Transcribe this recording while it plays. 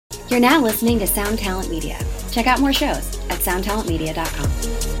You're now listening to Sound Talent Media. Check out more shows at soundtalentmedia.com.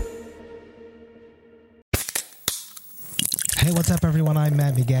 Hey, what's up, everyone? I'm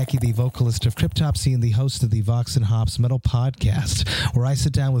Matt McGachy, the vocalist of Cryptopsy and the host of the Vox and Hops Metal Podcast, where I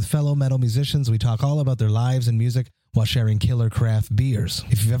sit down with fellow metal musicians. We talk all about their lives and music while sharing killer craft beers.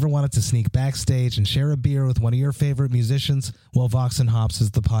 If you've ever wanted to sneak backstage and share a beer with one of your favorite musicians, well, Vox and Hops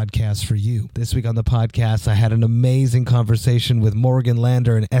is the podcast for you. This week on the podcast, I had an amazing conversation with Morgan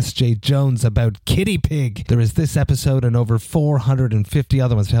Lander and S.J. Jones about Kitty Pig. There is this episode and over 450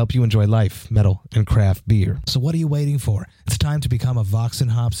 other ones to help you enjoy life, metal, and craft beer. So what are you waiting for? It's time to become a Vox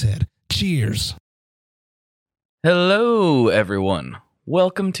and Hops head. Cheers! Hello, everyone.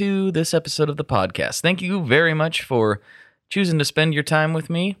 Welcome to this episode of the podcast. Thank you very much for choosing to spend your time with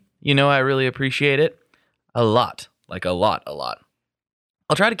me. You know, I really appreciate it. A lot. Like a lot.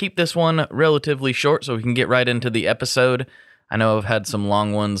 I'll try to keep this one relatively short so we can get right into the episode. I know I've had some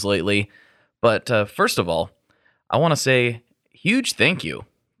long ones lately. But first of all, I want to say huge thank you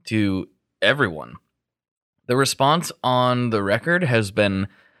to everyone. The response on the record has been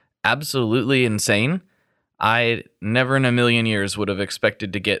absolutely insane. I never in a million years would have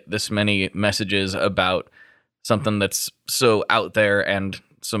expected to get this many messages about something that's so out there, and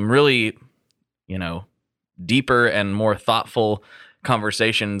some really, deeper and more thoughtful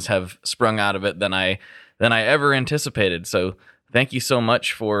conversations have sprung out of it than I ever anticipated. So thank you so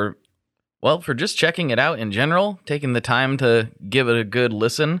much for just checking it out in general, taking the time to give it a good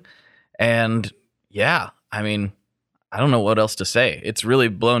listen. And yeah, I mean, I don't know what else to say. It's really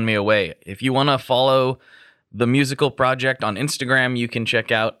blown me away. If you want to follow the musical project on Instagram, you can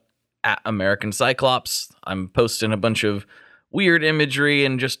check out @American Cyclops. I'm posting a bunch of weird imagery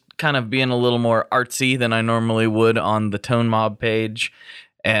and just kind of being a little more artsy than I normally would on the Tone Mob page.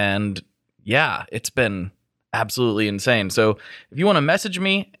 And yeah, it's been absolutely insane. So if you want to message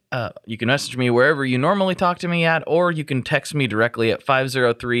me, you can message me wherever you normally talk to me at, or you can text me directly at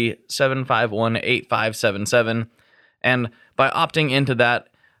 503-751-8577. And by opting into that,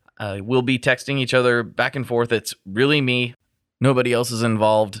 we'll be texting each other back and forth. It's really me. Nobody else is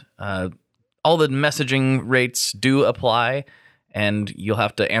involved. All the messaging rates do apply, and you'll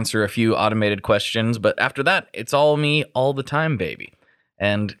have to answer a few automated questions. But after that, it's all me all the time, baby.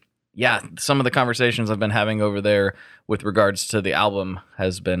 And yeah, some of the conversations I've been having over there with regards to the album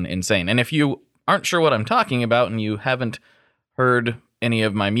has been insane. And if you aren't sure what I'm talking about and you haven't heard any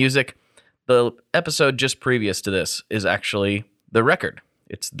of my music, the episode just previous to this is actually the record.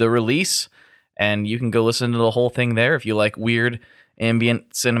 It's the release, and you can go listen to the whole thing there if you like weird,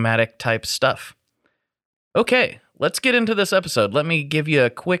 ambient, cinematic type stuff. Okay, let's get into this episode. Let me give you a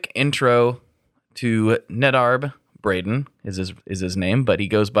quick intro to Nedarb Braden, is his name, but he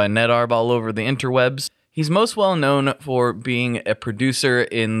goes by Nedarb all over the interwebs. He's most well known for being a producer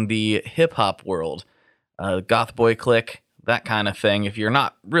in the hip-hop world, Goth Boy Clique, that kind of thing. If you're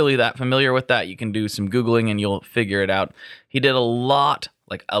not really that familiar with that, you can do some Googling and you'll figure it out. He did a lot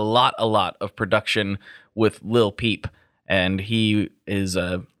of production with Lil Peep, and he is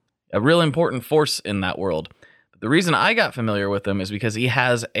a real important force in that world. The reason I got familiar with him is because he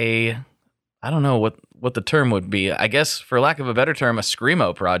has I don't know what the term would be. I guess, for lack of a better term, a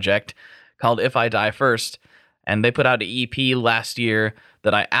screamo project called If I Die First, and they put out an EP last year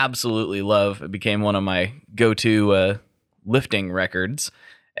that I absolutely love. It became one of my go-to lifting records,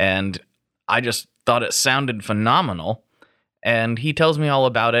 and I just thought it sounded phenomenal. And he tells me all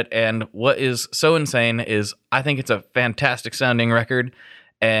about it, and what is so insane is I think it's a fantastic sounding record,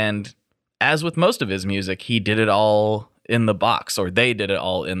 and as with most of his music, he did it all in the box, or they did it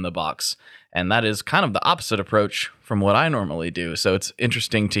all in the box, and that is kind of the opposite approach from what I normally do. So it's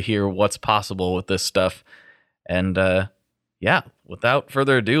interesting to hear what's possible with this stuff. And yeah, without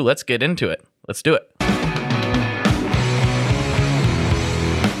further ado, let's get into it. Let's do it.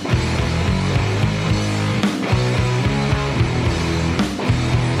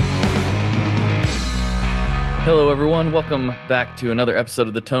 Hello, everyone. Welcome back to another episode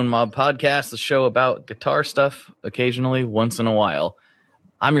of the Tone Mob Podcast, the show about guitar stuff occasionally, once in a while.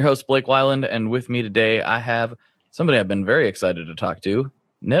 I'm your host, Blake Weiland, and with me today, I have somebody I've been very excited to talk to,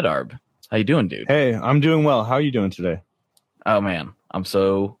 Nedarb. How you doing, dude? Hey, I'm doing well. How are you doing today? Oh, man. I'm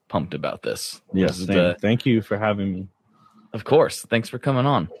so pumped about this. Yes, thank you for having me. Of course. Thanks for coming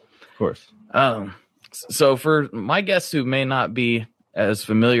on. Of course. So for my guests who may not be as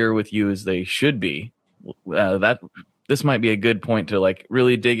familiar with you as they should be, this might be a good point to like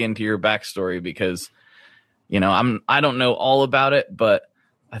really dig into your backstory, because I don't know all about it, but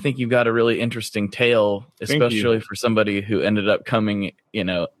I think you've got a really interesting tale, especially for somebody who ended up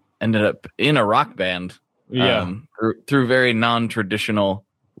in a rock band, through very non-traditional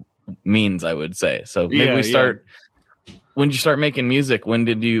means, I would say. So maybe we start. When did you start making music? When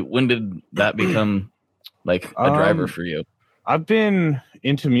did that become like a driver for you? I've been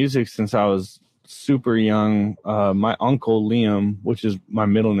into music since I was super young. My uncle Liam, which is my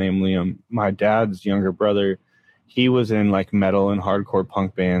middle name Liam, my dad's younger brother, he was in like metal and hardcore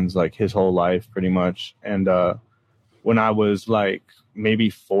punk bands like his whole life pretty much. And when I was like maybe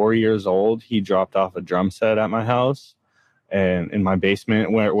 4 years old, he dropped off a drum set at my house and in my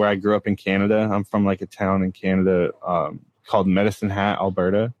basement where I grew up in Canada. I'm from like a town in Canada called Medicine Hat,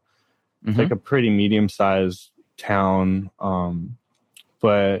 Alberta. It's like a pretty medium-sized town.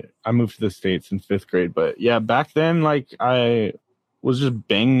 But I moved to the States in 5th grade. But yeah, back then, like I was just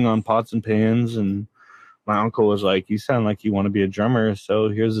banging on pots and pans, and my uncle was like, "You sound like you want to be a drummer, so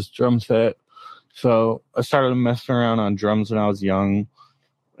here's this drum set." So I started messing around on drums when I was young,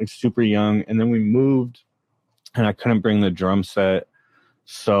 like super young. And then we moved and I couldn't bring the drum set.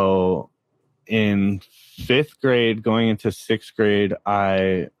 So in 5th grade, going into 6th grade,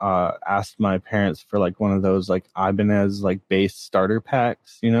 I asked my parents for like one of those like Ibanez like bass starter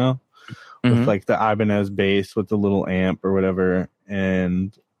packs, you know, with like the Ibanez bass with the little amp or whatever.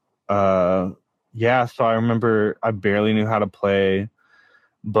 And yeah, so I remember I barely knew how to play.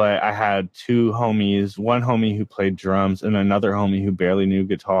 But I had 2 homies, one homie who played drums and another homie who barely knew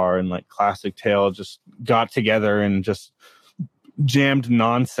guitar, and like Classic Tail just got together and just jammed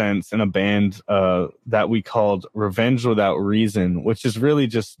nonsense in a band that we called Revenge Without Reason, which is really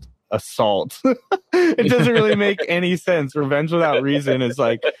just assault. It doesn't really make any sense. Revenge Without Reason is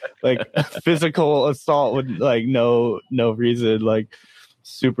like physical assault with like no reason, like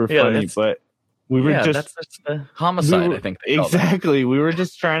super funny. But we were that's homicide, I think. Exactly. We were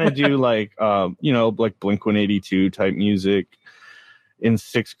just trying to do like, like Blink-182 type music in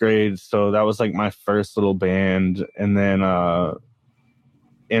 6th grade. So that was like my first little band. And then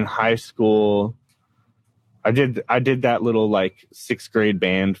in high school, I did that little like 6th grade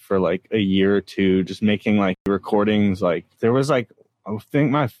band for like a year or two, just making like recordings. Like there was like, I think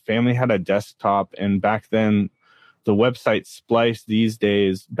my family had a desktop, and back then, the website Splice these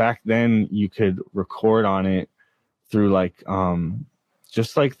days, back then you could record on it through like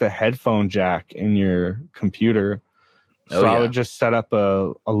just like the headphone jack in your computer. So I would just set up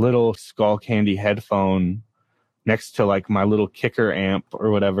a little Skull Candy headphone next to like my little kicker amp or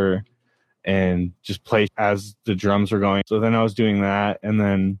whatever and just play as the drums were going. So then I was doing that. And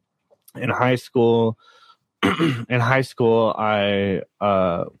then in high school, I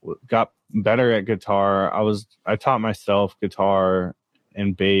got better at guitar. I taught myself guitar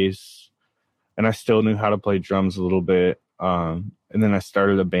and bass, and I still knew how to play drums a little bit. And then I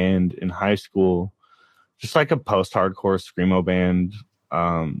started a band in high school, just like a post-hardcore screamo band.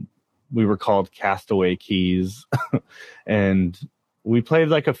 We were called Castaway Keys, and we played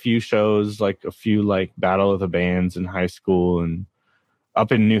like a few shows, like a few like Battle of the Bands in high school and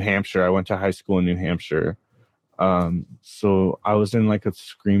up in New Hampshire. I went to high school in New Hampshire. So I was in like a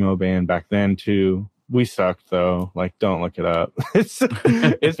screamo band back then too. We sucked though. Like, don't look it up.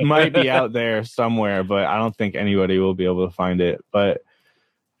 It might be out there somewhere, but I don't think anybody will be able to find it. But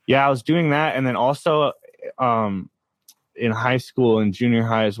yeah, I was doing that. And then also, in high school and junior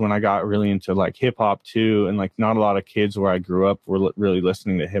high is when I got really into like hip hop too. And like not a lot of kids where I grew up were really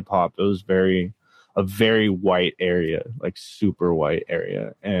listening to hip hop. It was a very white area, like super white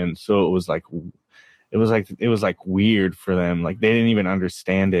area. And so it was like weird for them. Like they didn't even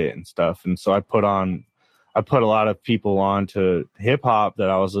understand it and stuff. And so I put a lot of people on to hip hop that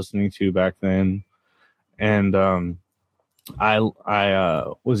I was listening to back then. And I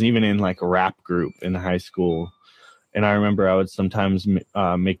was even in like a rap group in high school. And I remember I would sometimes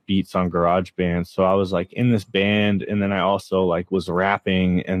make beats on GarageBand. So I was like in this band, and then I also like was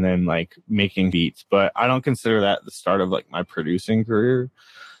rapping and then like making beats. But I don't consider that the start of like my producing career.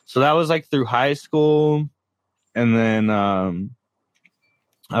 So that was like through high school. And then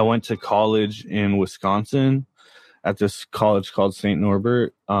I went to college in Wisconsin at this college called St.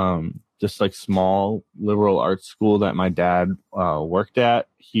 Norbert, just like small liberal arts school that my dad worked at.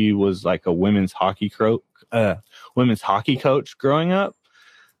 He was like a women's hockey coach growing up.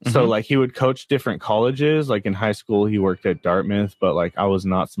 Mm-hmm. So like he would coach different colleges. Like in high school, he worked at Dartmouth, but like I was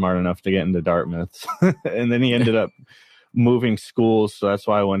not smart enough to get into Dartmouth. And then he ended up moving schools, so that's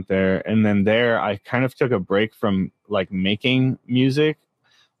why I went there. And then there I kind of took a break from like making music,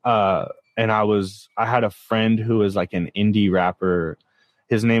 and I had a friend who was like an indie rapper.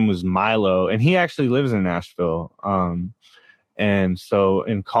 His name was Milo, and he actually lives in Nashville. And so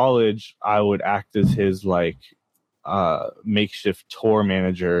in college I would act as his like makeshift tour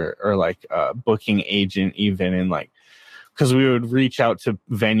manager or like booking agent even, and like because we would reach out to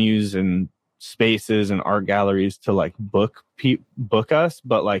venues and spaces and art galleries to like book us,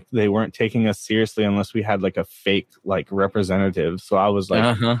 but like they weren't taking us seriously unless we had like a fake like representative. So I was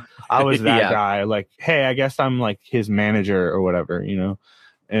like, I was that guy, like, hey, I guess I'm like his manager or whatever, you know?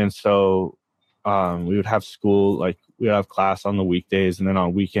 And so we would have school, like we would have class on the weekdays, and then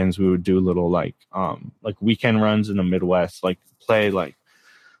on weekends we would do little like weekend runs in the Midwest, like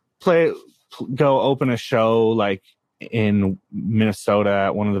go open a show like in Minnesota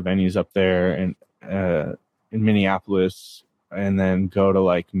at one of the venues up there, and in Minneapolis, and then go to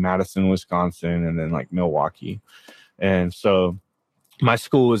like Madison, Wisconsin, and then like Milwaukee. And so my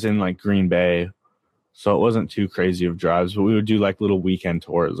school was in like Green Bay, so it wasn't too crazy of drives, but we would do like little weekend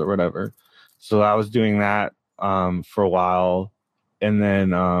tours or whatever. So I was doing that for a while, and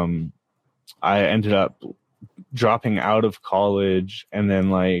then I ended up dropping out of college, and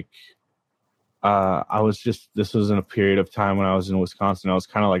then like this was in a period of time when I was in Wisconsin. I was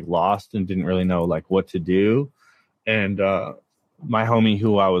kind of like lost and didn't really know like what to do. And my homie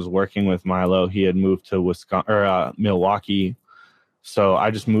who I was working with, Milo, he had moved to Milwaukee. So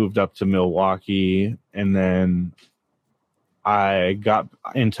I just moved up to Milwaukee, and then I got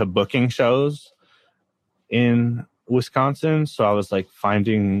into booking shows in Wisconsin. So I was like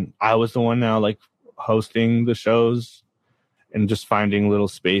I was the one now like hosting the shows and just finding little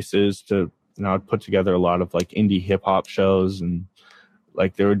spaces to, you know, I'd put together a lot of like indie hip hop shows, and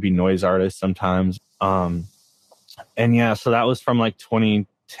like there would be noise artists sometimes. And yeah, so that was from like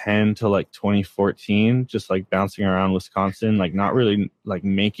 2010 to like 2014, just like bouncing around Wisconsin, like not really like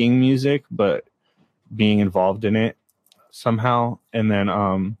making music, but being involved in it somehow. And then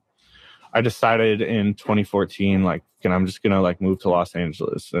I decided in 2014, like, I'm just going to like move to Los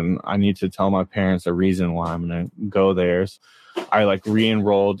Angeles, and I need to tell my parents a reason why I'm going to go there. So I like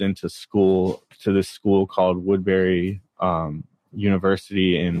re-enrolled into this school called Woodbury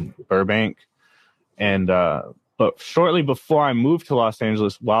University in Burbank. And, but shortly before I moved to Los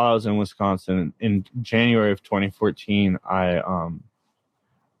Angeles, while I was in Wisconsin in January of 2014, I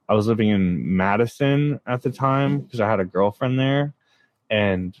was living in Madison at the time because I had a girlfriend there.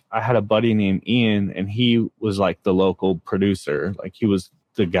 And I had a buddy named Ian, and he was like the local producer. Like he was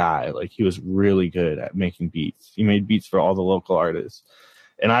the guy, like he was really good at making beats. He made beats for all the local artists.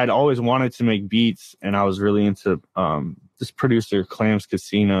 And I'd always wanted to make beats, and I was really into this producer, Clams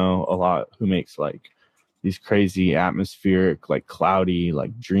Casino, a lot, who makes like these crazy atmospheric, like cloudy,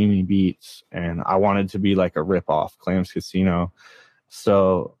 like dreamy beats. And I wanted to be like a ripoff Clams Casino.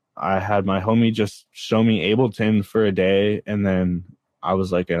 So I had my homie just show me Ableton for a day, and then I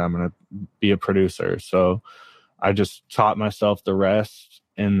was like, and I'm going to be a producer. So I just taught myself the rest.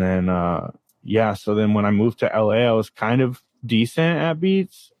 And then, so then when I moved to LA, I was kind of decent at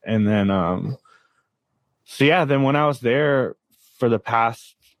beats. And then, then when I was there for the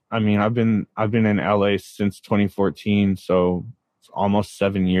past, I've been in LA since 2014. So it's almost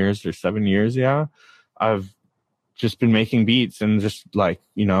 7 years. Yeah. I've just been making beats and just like,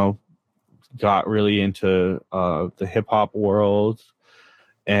 you know, got really into the hip hop world.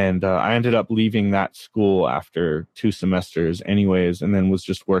 And I ended up leaving that school after 2 semesters anyways, and then was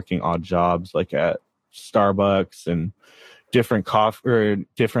just working odd jobs like at Starbucks and different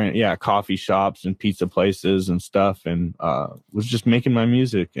coffee shops and pizza places and stuff, and was just making my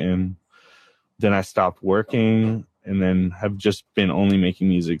music. And then I stopped working, and then have just been only making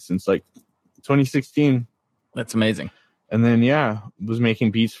music since like 2016. That's amazing. And then was making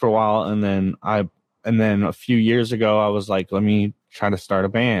beats for a while, and then a few years ago I was like, let me try to start a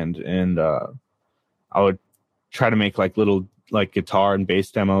band. And I would try to make like little like guitar and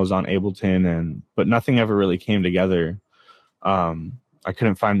bass demos on Ableton, but nothing ever really came together. I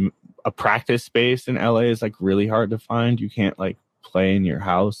couldn't find a practice space in LA. Is like really hard to find. You can't like play in your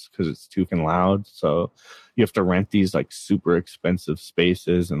house because it's too loud, so you have to rent these like super expensive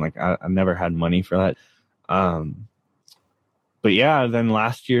spaces, and like I never had money for that. But yeah, then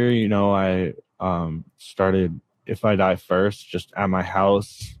last year, you know, I started If I Die First just at my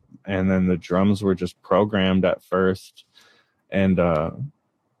house, and then the drums were just programmed at first, and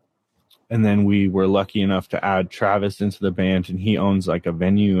then we were lucky enough to add Travis into the band, and he owns like a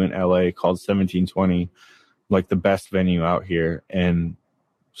venue in LA called 1720, like the best venue out here. And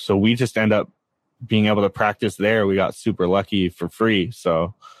so we just end up being able to practice there. We got super lucky for free.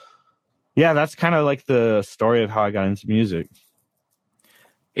 So yeah, that's kind of like the story of how I got into music.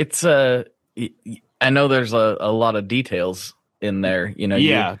 It's I know there's a lot of details in there, you know.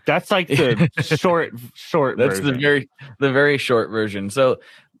 Yeah, that's like the short that's version. the very short version. So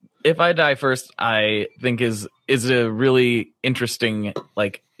If I Die First, I think is a really interesting,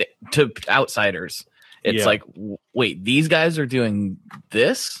 like, to outsiders. it's like, wait, these guys are doing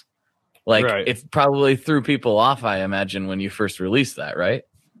this? Like, it probably threw people off, I imagine, when you first released that, right?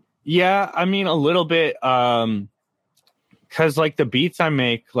 Yeah, I mean, a little bit. Because, like, the beats I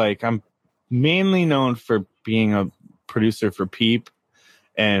make, like, I'm mainly known for being a producer for Peep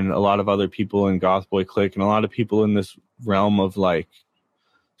and a lot of other people in Goth Boy Clique and a lot of people in this realm of, like,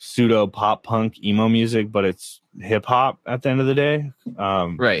 pseudo pop punk emo music, but it's hip hop at the end of the day.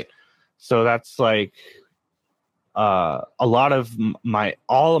 Right. So that's like a lot of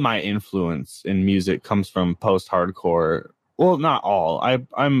all of my influence in music comes from post hardcore. Well, not all.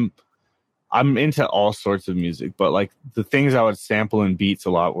 I'm into all sorts of music, but like the things I would sample in beats a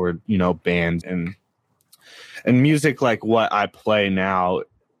lot were, you know, bands and music like what I play now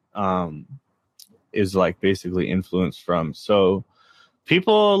is like basically influenced from. So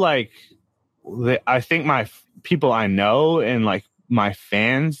people like, I think my people I know and like my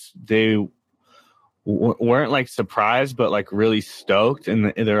fans, they weren't like surprised, but like really stoked.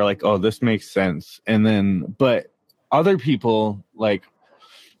 And they're like, oh, this makes sense. And then, but other people, like,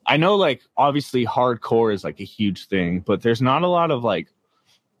 I know like obviously hardcore is like a huge thing, but there's not a lot of like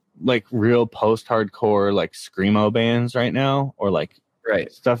real post-hardcore like screamo bands right now, or like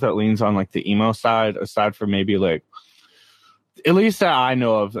stuff that leans on like the emo side, aside from maybe like, at least that I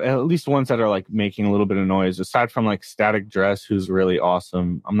know of, at least ones that are like making a little bit of noise, aside from like Static Dress, who's really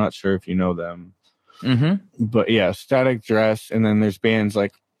awesome. I'm not sure if you know them. Mm-hmm. But yeah, Static Dress. And then there's bands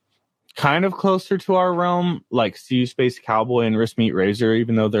like kind of closer to our realm, like CU Space Cowboy and Wrist Meat Razor,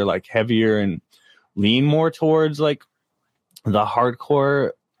 even though they're like heavier and lean more towards like the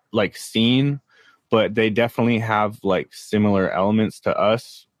hardcore like scene, but they definitely have like similar elements to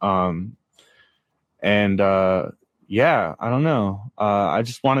us. Yeah, I don't know. I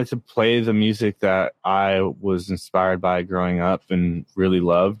just wanted to play the music that I was inspired by growing up and really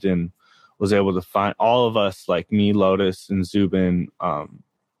loved, and was able to find all of us, like me, Lotus, and Zubin.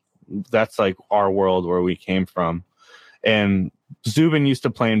 That's like our world where we came from. And Zubin used to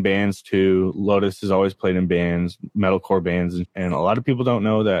play in bands too. Lotus has always played in bands, metalcore bands. And a lot of people don't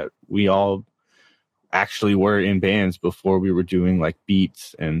know that we all actually were in bands before we were doing like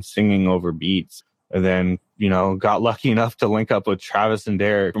beats and singing over beats. And then, you know, got lucky enough to link up with Travis and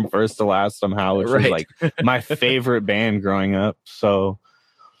Derek from First to Last somehow, which was like my favorite band growing up. So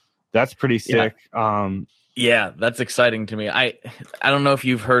that's pretty sick. Yeah, that's exciting to me. I don't know if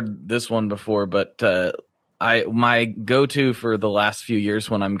you've heard this one before, but my go-to for the last few years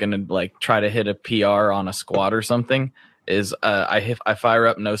when I'm gonna like try to hit a PR on a squad or something is I fire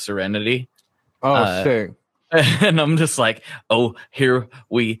up No Serenity. Oh, sick. And I'm just like, oh, here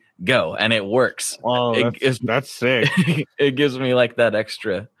we go. And it works. Oh, that's sick. It gives me like that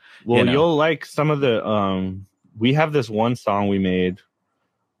extra. Well, you know. You'll like some of the, we have this one song we made,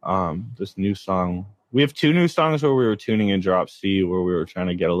 this new song. We have two new songs where we were tuning in Drop C, where we were trying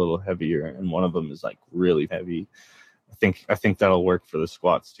to get a little heavier. And one of them is like really heavy. I think that'll work for the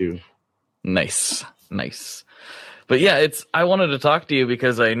squats too. Nice. But yeah, I wanted to talk to you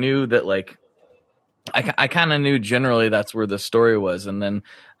because I knew that like, I kind of knew generally that's where the story was. And then,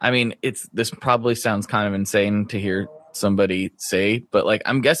 I mean, this probably sounds kind of insane to hear somebody say, but like,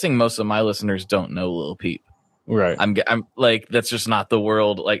 I'm guessing most of my listeners don't know Lil Peep. Right. I'm like, that's just not the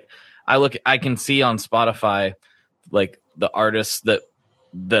world. Like I can see on Spotify, like the artists that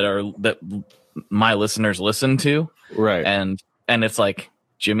my listeners listen to. Right. And it's like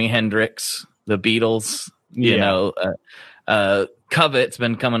Jimi Hendrix, the Beatles, you know, Covet's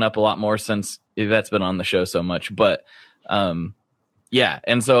been coming up a lot more since Yvette's been on the show so much, but yeah.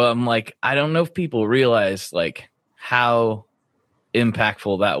 And so I'm like, I don't know if people realize like how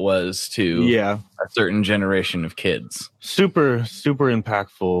impactful that was to a certain generation of kids. Super, super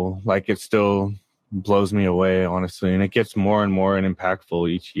impactful. Like it still blows me away, honestly. And it gets more and more impactful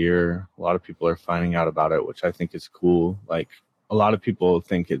each year. A lot of people are finding out about it, which I think is cool. Like a lot of people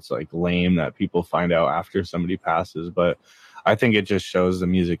think it's like lame that people find out after somebody passes, but I think it just shows the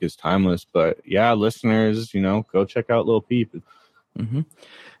music is timeless. But yeah, listeners, you know, go check out Lil Peep. Mm-hmm.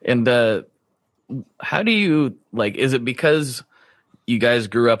 And how do you like? Is it because you guys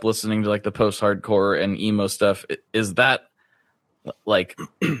grew up listening to like the post-hardcore and emo stuff? Is that like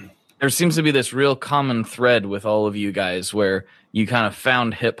there seems to be this real common thread with all of you guys where you kind of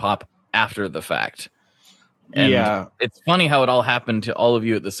found hip hop after the fact? And it's funny how it all happened to all of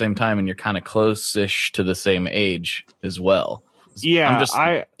you at the same time, and you're kind of close-ish to the same age as well. Yeah, I'm just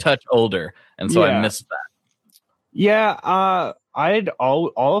a touch older, and so I missed that. Yeah,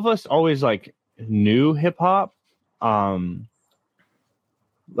 all of us always like knew hip hop.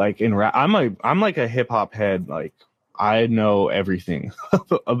 Like in rap, I'm like a hip hop head. Like I know everything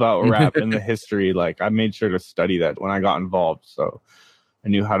about rap and the history. Like I made sure to study that when I got involved, so I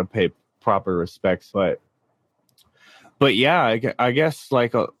knew how to pay proper respects. But yeah, I guess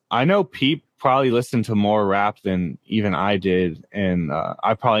like I know Pete probably listened to more rap than even I did, and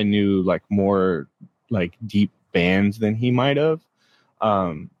I probably knew like more like deep bands than he might have.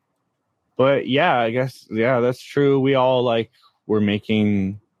 But yeah, I guess that's true. We all like were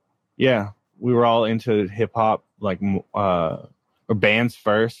making, we were all into hip hop, like or bands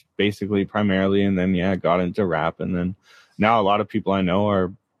first, basically primarily, and then got into rap, and then now a lot of people I know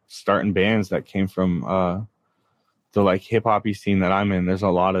are starting bands that came from the like hip hoppy scene that I'm in. There's a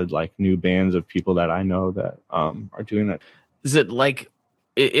lot of like new bands of people that I know that are doing that. Is it like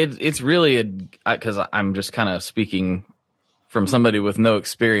it's really because I'm just kind of speaking from somebody with no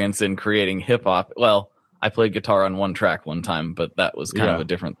experience in creating hip hop. Well, I played guitar on one track one time, but that was kind of a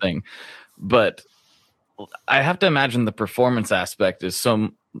different thing. But I have to imagine the performance aspect is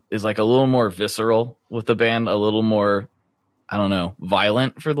like a little more visceral with the band, a little more, I don't know,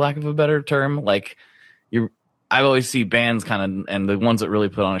 violent for lack of a better term. Like I always see bands kind of, and the ones that really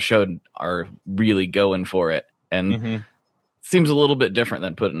put on a show are really going for it. And seems a little bit different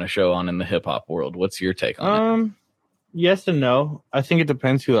than putting a show on in the hip hop world. What's your take on it? Yes and no. I think it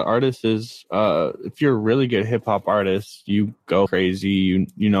depends who the artist is. If you're a really good hip hop artist, you go crazy.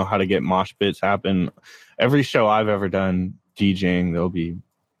 You know how to get mosh pits happen. Every show I've ever done DJing, there'll be,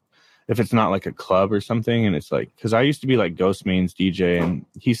 if it's not like a club or something, and it's like, because I used to be like Ghostmane's DJ, and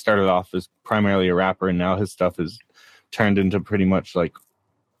he started off as primarily a rapper, and now his stuff is turned into pretty much like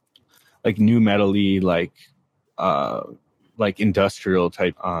new metal-y, like industrial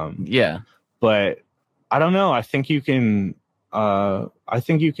type. But I don't know. I think you can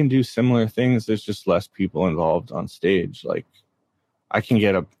do similar things. There's just less people involved on stage. Like I can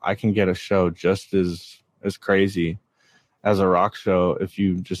get a show just as crazy as a rock show if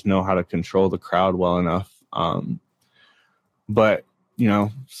you just know how to control the crowd well enough. But you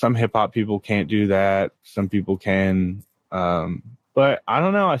know, some hip hop people can't do that. Some people can. But I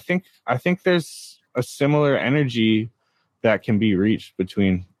don't know. I think there's a similar energy that can be reached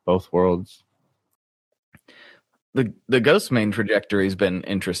between both worlds. The Ghostmane trajectory has been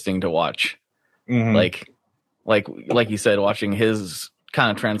interesting to watch. Like you said, watching his kind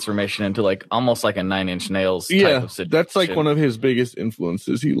of transformation into like almost like a 9 Inch Nails type of situation. That's like one of his biggest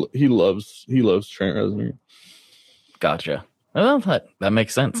influences. He loves Trent Reznor. Gotcha. Well, that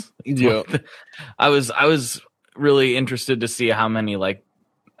makes sense. Yeah. I was really interested to see how many like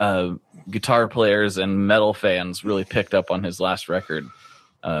guitar players and metal fans really picked up on his last record.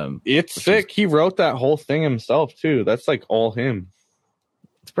 It's sick. He wrote that whole thing himself too. That's like all him.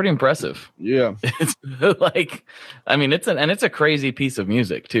 It's pretty impressive. Yeah. It's like, I mean, it's a crazy piece of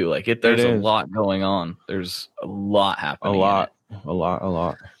music too. Like there's a lot going on. There's a lot happening. A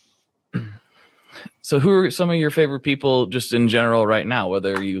lot. So who are some of your favorite people just in general right now,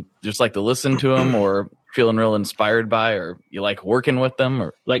 whether you just like to listen to them or feeling real inspired by, or you like working with them,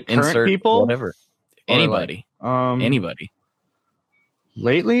 or like current people, whatever, anybody, anybody.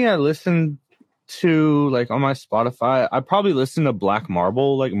 Lately, I listened to like on my Spotify. I probably listen to Black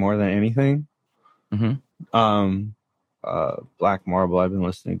Marble like more than anything. Black Marble, I've been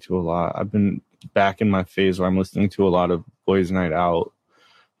listening to a lot. I've been back in my phase where I'm listening to a lot of Boys Night Out.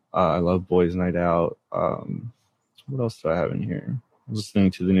 I love Boys Night Out. What else do I have in here? I'm listening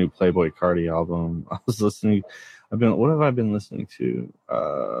to the new Playboi Carti album. What have I been listening to?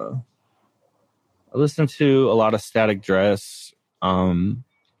 I listened to a lot of Static Dress. What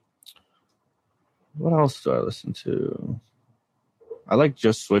else do I listen to? I like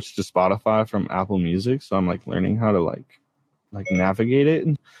just switched to Spotify from Apple Music, so I'm like learning how to like navigate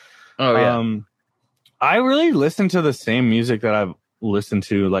it. I really listen to the same music that I've listened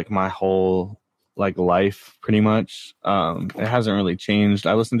to like my whole like life pretty much. It hasn't really changed.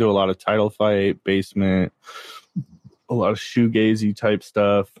 I listen to a lot of Title Fight, Basement, a lot of shoegazy type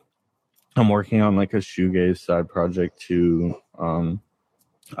stuff. I'm working on like a shoegaze side project too. I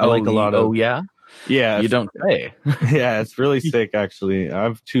like a lot of yeah, you don't say. Yeah, it's really sick actually. I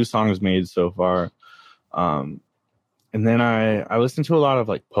have 2 songs made so far. And then I listen to a lot of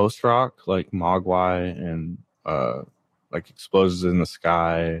like post rock, like Mogwai and like Explosions in the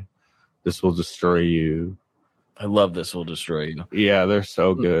Sky, This Will Destroy You. I love This Will Destroy You. Yeah, they're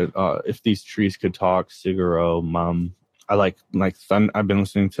so good. If These Trees Could Talk, Siguro, Mum. I like I've been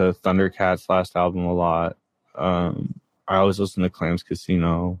listening to Thundercats' last album a lot. I always listen to Clams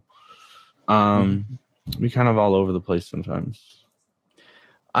Casino. We kind of all over the place sometimes.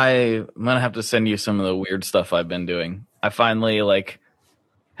 I'm gonna have to send you some of the weird stuff I've been doing. I finally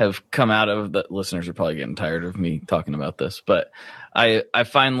have come out of the listeners are probably getting tired of me talking about this, but I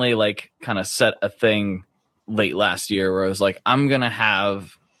finally like kind of set a thing late last year where I was like, I'm gonna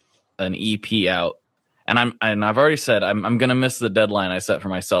have an EP out, and I've already said I'm gonna miss the deadline I set for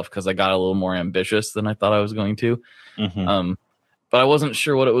myself because I got a little more ambitious than I thought I was going to. But I wasn't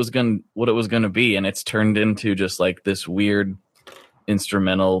sure what it was gonna be, and it's turned into just like this weird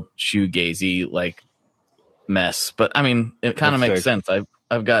instrumental shoegazy like mess. But I mean, it kind of makes sense.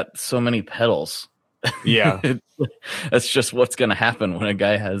 I've got so many pedals. Yeah. That's just what's gonna happen when a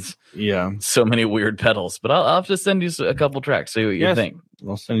guy has so many weird pedals. But I'll have to send you a couple tracks, see what you think.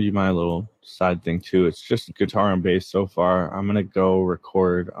 I'll send you my little side thing too. It's just guitar and bass so far. I'm gonna go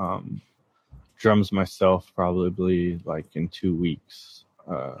record drums myself probably like in 2 weeks.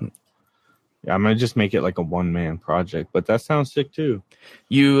 I'm gonna just make it like a one-man project, but that sounds sick too.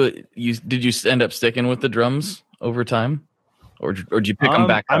 Did you end up sticking with the drums over time, or did you pick them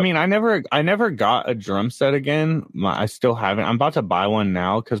back up? I mean, I never got a drum set again. I still haven't. I'm about to buy one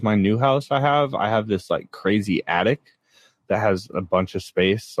now because my new house I have this like crazy attic that has a bunch of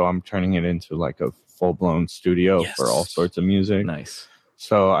space, so I'm turning it into like a full-blown studio for all sorts of music. Nice.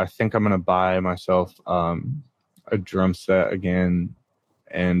 So I think I'm gonna buy myself a drum set again,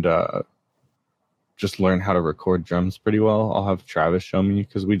 and just learn how to record drums pretty well. I'll have Travis show me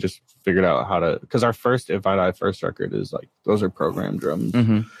because we just figured out how to. Because our first If I Die First record is like those are programmed drums,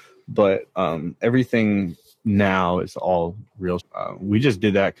 but everything now is all real. We just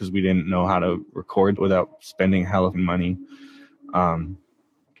did that because we didn't know how to record without spending hell of money. But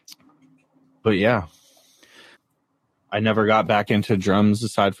yeah. I never got back into drums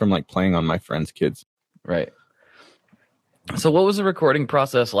aside from like playing on my friends' kids. Right. So what was the recording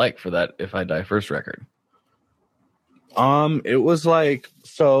process like for that If I Die First record? It was like,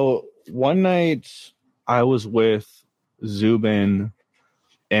 so one night I was with Zubin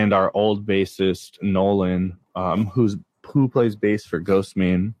and our old bassist Nolan, who plays bass for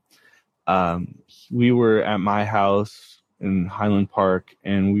Ghostman. We were at my house in Highland Park,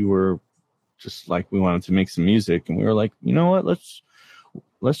 and we were just like, we wanted to make some music, and we were like, you know what,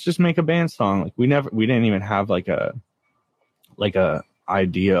 let's just make a band song. Like we didn't even have like a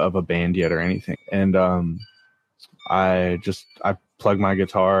idea of a band yet or anything. And I plugged my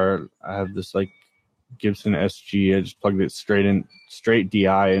guitar. I have this like Gibson SG. I just plugged it straight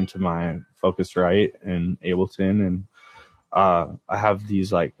DI into my Focusrite and Ableton, and I have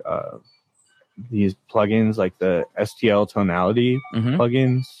these like these plugins like the STL tonality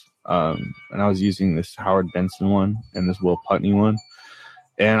plugins. And I was using this Howard Benson one and this Will Putney one,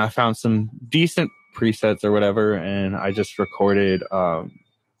 and I found some decent presets or whatever, and I just recorded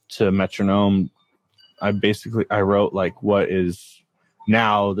to metronome. I wrote like what is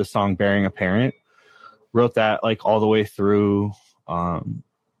now the song Bearing a Parent, wrote that like all the way through.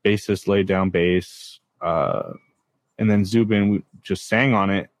 Bassist laid down bass, and then Zubin just sang on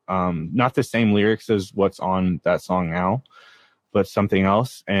it, not the same lyrics as what's on that song now, but something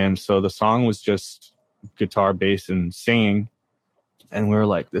else. And so the song was just guitar, bass, and singing. And we were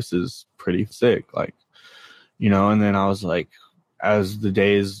like, this is pretty sick. Like, you know, and then I was like, as the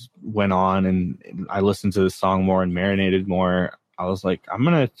days went on and I listened to the song more and marinated more, I was like, I'm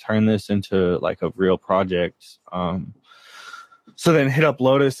going to turn this into like a real project. So then hit up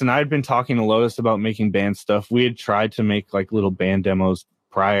Lotus, and I'd been talking to Lotus about making band stuff. We had tried to make like little band demos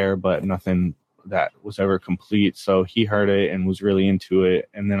prior, but nothing that was ever complete. So he heard it and was really into it.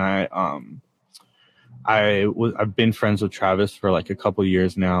 And then I've been friends with Travis for like a couple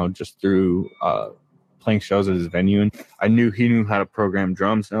years now, just through playing shows at his venue. And I knew he knew how to program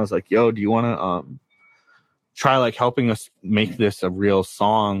drums, and I was like, yo, do you want to try like helping us make this a real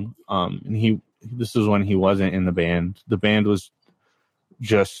song? And this was when he wasn't in the band. The band was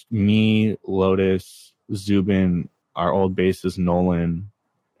just me, Lotus, Zubin, our old bassist Nolan,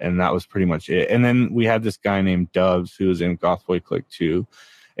 and that was pretty much it. And then we had this guy named Dubs who was in Gothboy Click too,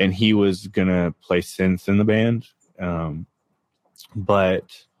 and he was gonna play synths in the band,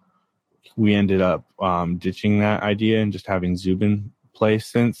 but we ended up ditching that idea and just having Zubin play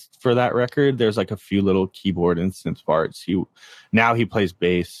synths for that record. There's like a few little keyboard and synth parts. He plays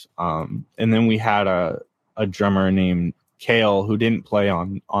bass, and then we had a drummer named Kale who didn't play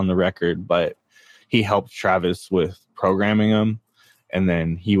on the record, but he helped Travis with programming them, and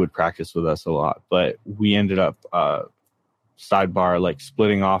then he would practice with us a lot. But we ended up sidebar like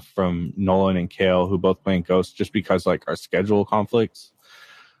splitting off from Nolan and Kale, who both play in Ghost, just because like our schedule conflicts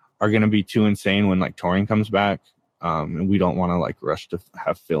are going to be too insane when like touring comes back, and we don't want to like rush to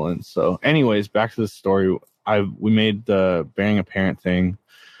have fill-ins. So anyways, back to the story. We made the Bearing a Parent thing,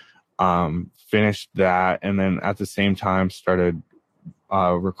 finished that, and then at the same time started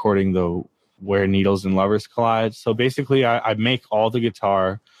recording the Where Needles and Lovers Collide. So basically, I make all the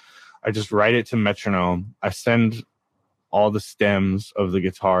guitar. I just write it to metronome. I send all the stems of the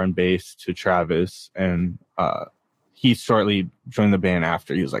guitar and bass to Travis, and he shortly joined the band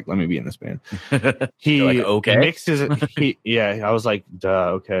after. He was like, let me be in this band. He like, okay. mixes it. I was like,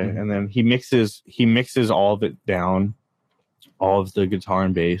 duh, okay. And then he mixes all of it down, all of the guitar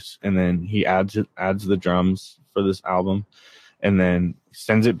and bass, and then he adds the drums for this album, and then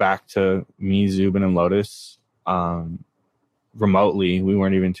sends it back to me, Zubin, and Lotus remotely. We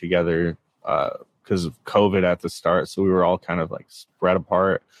weren't even together because of COVID at the start, so we were all kind of like spread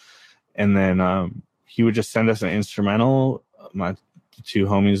apart. And then he would just send us an instrumental. My two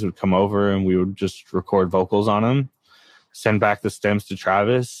homies would come over and we would just record vocals on them, send back the stems to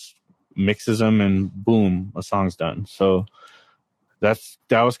Travis, mixes them, and boom, a song's done. So that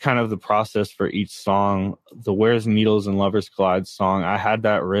was kind of the process for each song. The Where's Needles and Lovers Collide song, I had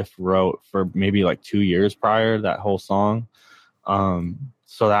that riff wrote for maybe like 2 years prior, that whole song.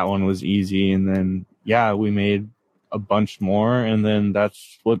 So that one was easy. And then, we made a bunch more. And then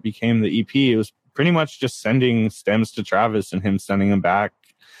that's what became the EP. It was pretty much just sending stems to Travis and him sending them back.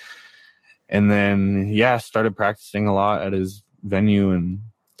 And then, started practicing a lot at his venue. And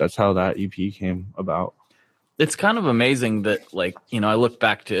that's how that EP came about. It's kind of amazing that, like, I look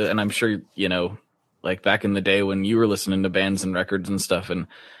back to, and I'm sure, like back in the day when you were listening to bands and records and stuff, and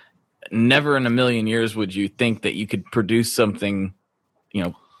never in a million years would you think that you could produce something,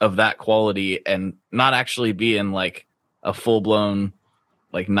 of that quality and not actually be in like a full blown,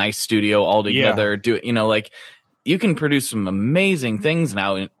 like nice studio all together. Do it, like you can produce some amazing things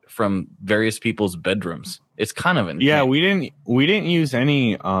now from various people's bedrooms. It's kind of insane. Yeah, we didn't use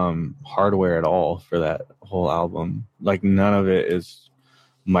any hardware at all for that whole album. Like none of it is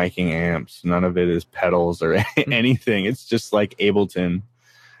miking amps, none of it is pedals or anything. It's just like Ableton.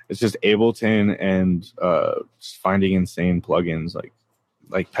 It's just Ableton and just finding insane plugins like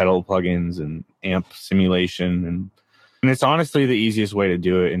pedal plugins and amp simulation, and it's honestly the easiest way to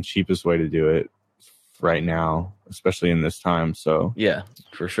do it and cheapest way to do it right now, especially in this time. So yeah,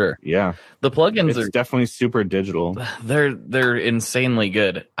 for sure. Yeah, the plugins are definitely super digital. They're insanely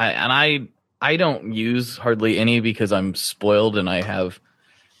good. I don't use hardly any because I'm spoiled and I have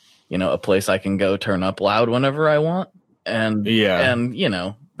a place I can go turn up loud whenever I want, and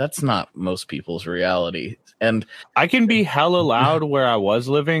that's not most people's reality. And I can be hella loud where I was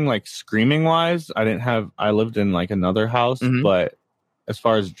living, like screaming wise. I lived in like another house, but as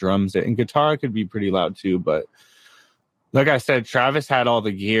far as drums and guitar, I could be pretty loud too. But like I said, Travis had all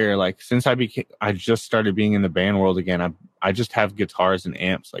the gear. Like since I just started being in the band world again, I just have guitars and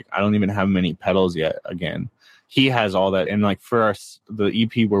amps. Like I don't even have many pedals yet again. He has all that. And like for the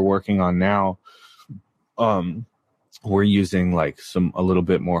EP we're working on now, we're using like a little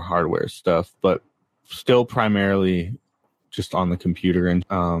bit more hardware stuff, but still primarily just on the computer. And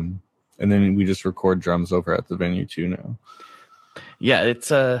then we just record drums over at the venue too now. Yeah,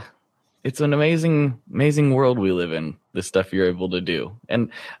 it's an amazing world we live in. The stuff you're able to do, and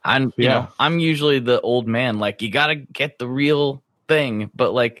I'm usually the old man. Like you gotta get the real thing,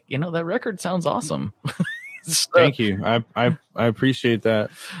 but like that record sounds awesome. So, thank you. I appreciate that.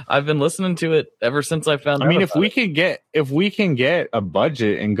 I've been listening to it ever since I found out. I mean, if we can get a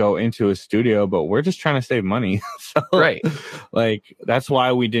budget and go into a studio, but we're just trying to save money. So, right. Like that's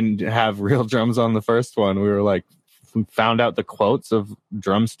why we didn't have real drums on the first one. We were like, we found out the quotes of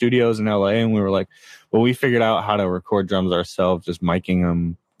drum studios in LA, and we were like, well, we figured out how to record drums ourselves, just miking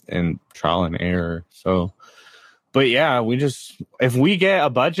them and trial and error. So, but yeah, if we get a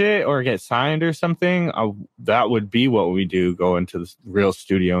budget or get signed or something, that would be what we do, go into the real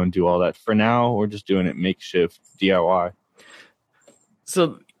studio and do all that. For now, we're just doing it makeshift DIY.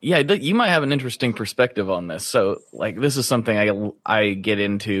 So yeah, you might have an interesting perspective on this. So like, this is something I get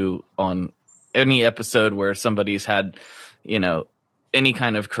into on any episode where somebody's had, any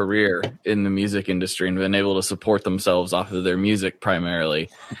kind of career in the music industry and been able to support themselves off of their music primarily.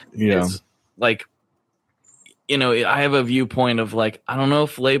 Yeah. It's like, I have a viewpoint of like, I don't know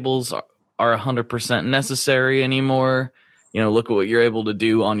if labels are 100% necessary anymore. Look at what you're able to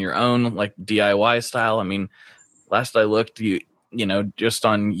do on your own, like DIY style. I mean, last I looked, just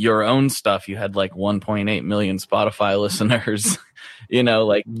on your own stuff, you had like 1.8 million Spotify listeners.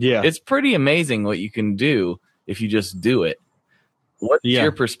 It's pretty amazing what you can do if you just do it. What's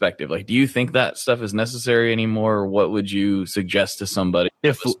your perspective? Like, do you think that stuff is necessary anymore? Or what would you suggest to somebody?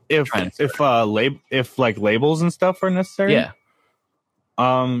 If labels and stuff are necessary? Yeah.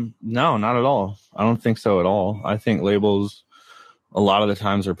 No, not at all. I don't think so at all. I think labels a lot of the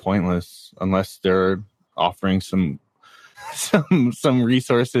times are pointless unless they're offering some some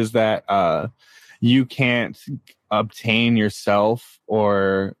resources that you can't obtain yourself,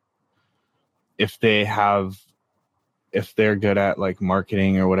 or if they're good at like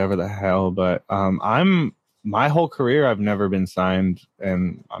marketing or whatever the hell. But my whole career I've never been signed,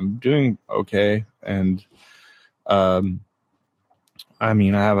 and I'm doing okay. And I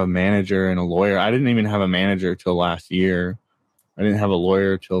mean, I have a manager and a lawyer. I didn't even have a manager till last year. I didn't have a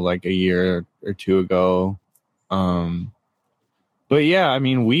lawyer till like a year or two ago. But yeah, I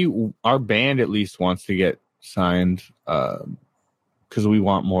mean, our band at least wants to get signed because we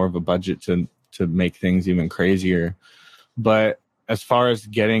want more of a budget to make things even crazier. But as far as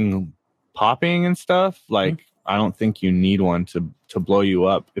getting popping and stuff, like, I don't think you need one to blow you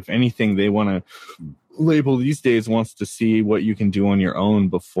up. If anything, they want to label these days wants to see what you can do on your own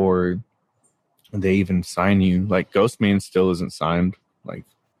before they even sign you. Like, Ghostman still isn't signed. Like,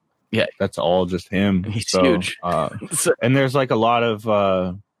 yeah, that's all just him. He's huge. And there's like a lot of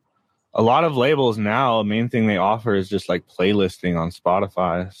labels now. The main thing they offer is just like playlisting on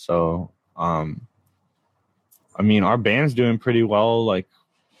Spotify. So I mean, our band's doing pretty well, like,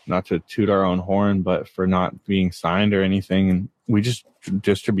 not to toot our own horn, but for not being signed or anything. And we just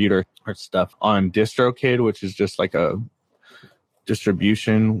distribute our stuff on DistroKid, which is just like a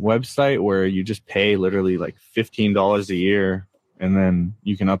distribution website where you just pay literally like $15 a year, and then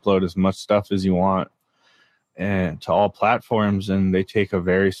you can upload as much stuff as you want and to all platforms, and they take a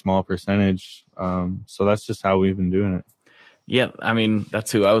very small percentage. So that's just how we've been doing it. Yeah, I mean,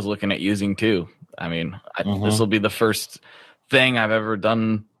 that's who I was looking at using too. I mean, this will be the first thing I've ever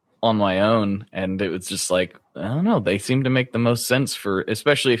done on my own, and it was just like, I don't know, they seem to make the most sense for,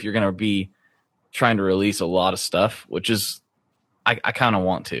 especially if you're going to be trying to release a lot of stuff, which is, I kind of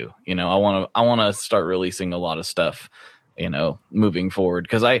want to, you know, I want to start releasing a lot of stuff, you know, moving forward,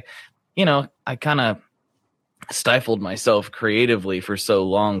 because I kind of stifled myself creatively for so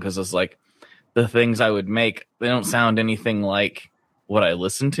long, because it's like the things I would make, they don't sound anything like what I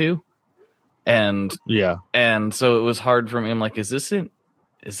listen to. And so it was hard for me. I'm like, is this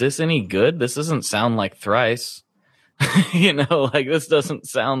any good? This doesn't sound like Thrice. You know, like, this doesn't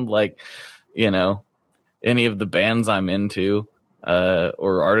sound like, you know, any of the bands I'm into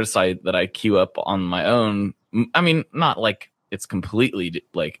or artists that I queue up on my own. I mean, not like it's completely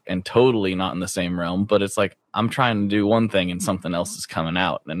like and totally not in the same realm, but it's like I'm trying to do one thing and something else is coming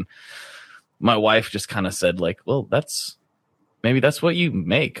out. And my wife just kind of said, like, well, maybe that's what you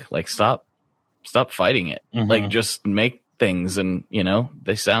make. Like, stop fighting it. Like, just make things, and, you know,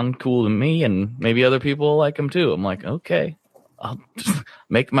 they sound cool to me, and maybe other people like them too. I'm like, okay, I'll just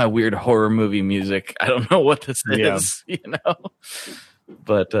make my weird horror movie music. I don't know what this is, you know,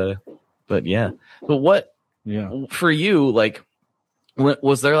 but yeah. But what, for you, like,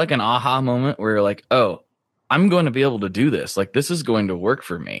 was there like an aha moment where you're like, oh, I'm going to be able to do this. Like, this is going to work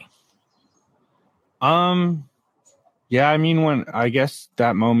for me. Yeah, I mean, I guess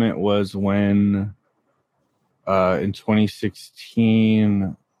that moment was when, in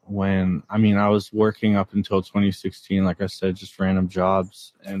 2016, when, I mean, I was working up until 2016, like I said, just random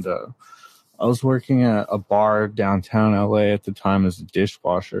jobs. And, I was working at a bar downtown LA at the time as a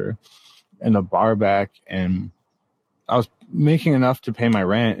dishwasher and a bar back. And I was making enough to pay my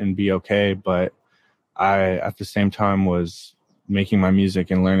rent and be okay. But I, at the same time, was making my music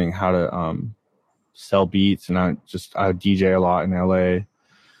and learning how to, sell beats, and I DJ a lot in LA,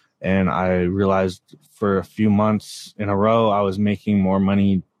 and I realized for a few months in a row I was making more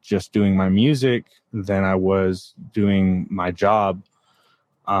money just doing my music than I was doing my job.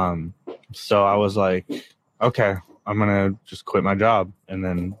 So I was like, okay, I'm gonna just quit my job, and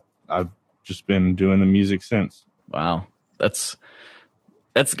then I've just been doing the music since. Wow, that's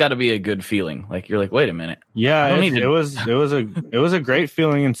got to be a good feeling. Like, you're like, wait a minute. Yeah, it was a great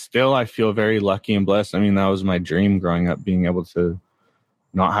feeling, and still I feel very lucky and blessed. I mean, that was my dream growing up, being able to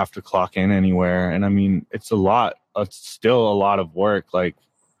not have to clock in anywhere. And I mean, it's still a lot of work. Like,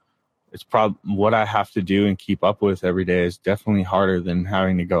 it's probably what I have to do and keep up with every day is definitely harder than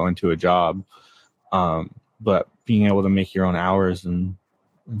having to go into a job. But being able to make your own hours and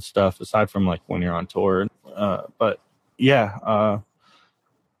stuff, aside from like when you're on tour.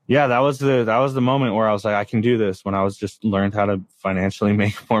 Yeah, that was the moment where I was like, I can do this, when I was just learned how to financially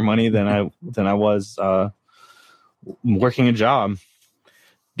make more money than I was working a job.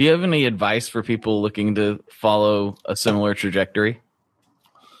 Do you have any advice for people looking to follow a similar trajectory?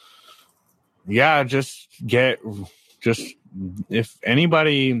 Yeah, if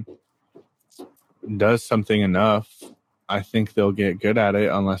anybody does something enough, I think they'll get good at it,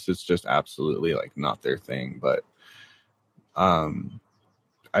 unless it's just absolutely like not their thing. But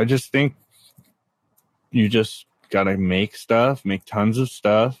I just think you just gotta make stuff, make tons of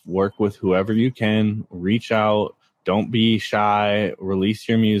stuff, work with whoever you can, reach out, don't be shy, release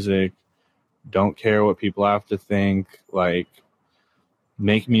your music, don't care what people have to think, like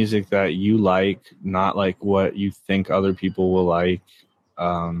make music that you like, not like what you think other people will like.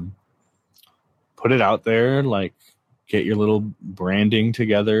 Put it out there, like get your little branding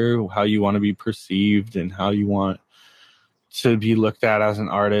together, how you want to be perceived and how you want to be looked at as an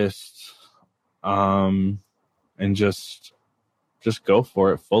artist. And just go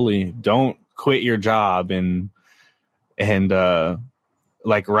for it fully. Don't quit your job and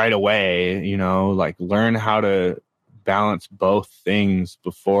like right away, you know, like learn how to balance both things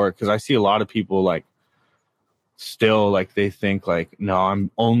before, because I see a lot of people like still like they think like, no,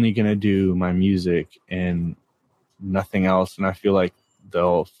 I'm only gonna do my music and nothing else, and I feel like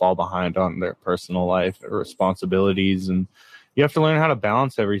they'll fall behind on their personal life or responsibilities, and you have to learn how to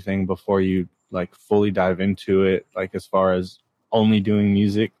balance everything before you like fully dive into it, like as far as only doing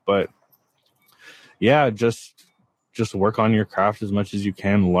music. But yeah, just work on your craft as much as you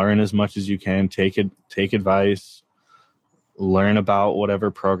can, learn as much as you can, take advice, learn about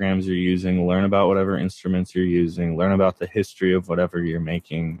whatever programs you're using, learn about whatever instruments you're using, learn about the history of whatever you're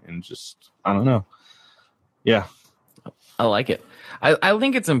making, and just, I don't know. Yeah. I like it. I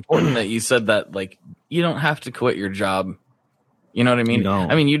think it's important that you said that, like, you don't have to quit your job. You know what I mean? No.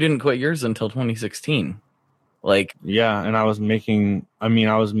 I mean, you didn't quit yours until 2016. Like, yeah. And I was making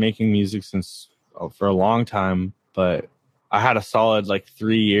music since for a long time, but I had a solid like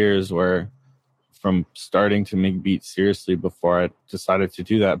 3 years where from starting to make beats seriously before I decided to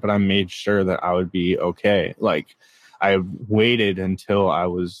do that. But I made sure that I would be okay. Like I waited until I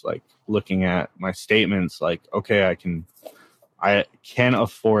was like looking at my statements, like, okay, I can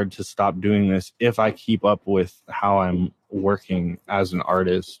afford to stop doing this if I keep up with how I'm working as an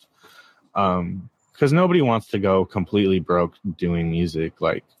artist. Because nobody wants to go completely broke doing music.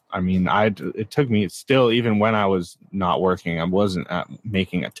 Like, I mean, it took me still, even when I was not working, I wasn't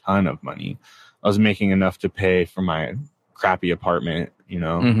making a ton of money. I was making enough to pay for my crappy apartment, you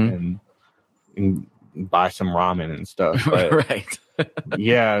know, and buy some ramen and stuff. But right.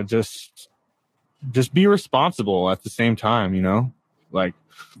 yeah, just be responsible at the same time, you know, like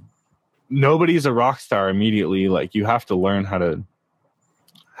nobody's a rock star immediately. Like you have to learn how to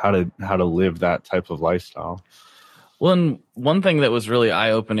live that type of lifestyle. Well, and one thing that was really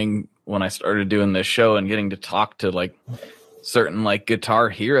eye-opening when I started doing this show and getting to talk to like certain like guitar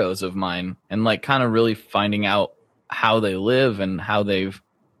heroes of mine and like kind of really finding out how they live and how they've,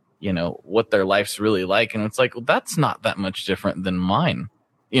 you know, what their life's really like. And it's like, well, that's not that much different than mine.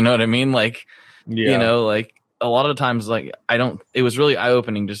 You know what I mean? Like, you know, like a lot of times, like it was really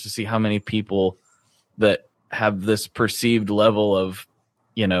eye-opening just to see how many people that have this perceived level of,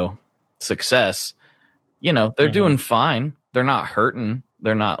 you know, success, you know, they're doing fine. They're not hurting.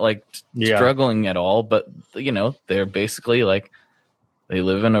 They're not like struggling at all, but you know, they're basically like, they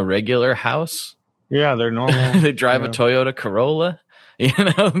live in a regular house. Yeah. They're normal. They drive a Toyota Corolla, you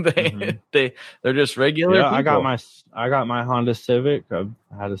know, they're just regular. Yeah. People. I got my Honda Civic. I've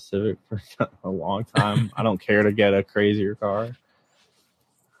had a Civic for a long time. I don't care to get a crazier car.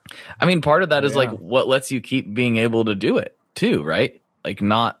 I mean, part of that is like what lets you keep being able to do it too, right? Like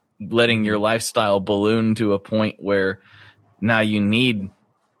not letting your lifestyle balloon to a point where now you need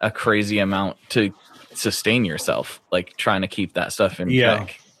a crazy amount to sustain yourself, like trying to keep that stuff in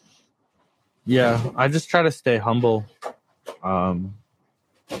check. Yeah, I just try to stay humble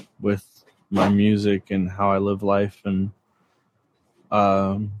with my music and how I live life. And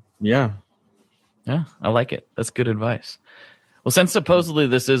yeah, I like it. That's good advice. Well, since supposedly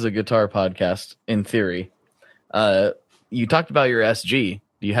this is a guitar podcast, in theory, you talked about your SG.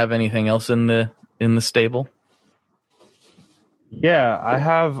 Do you have anything else in the stable? Yeah, I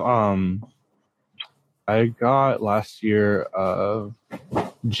have. I got last year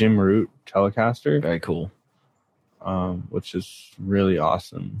Jim Root Telecaster. Very cool. Which is really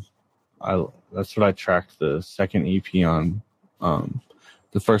awesome. That's what I tracked the second EP on.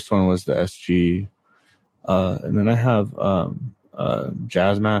 The first one was the SG, and then I have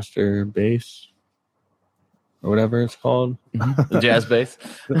Jazzmaster bass or whatever it's called. The jazz bass.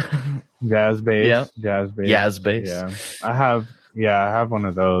 Jazz bass. Yeah. Jazz bass. Jazz bass. Yeah. I have one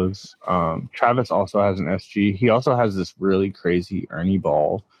of those. Travis also has an SG. He also has this really crazy Ernie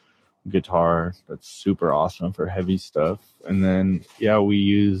Ball guitar that's super awesome for heavy stuff. And then we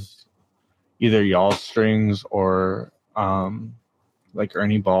use either y'all strings or like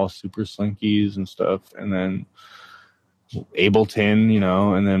Ernie Ball super slinkies and stuff, and then Ableton, you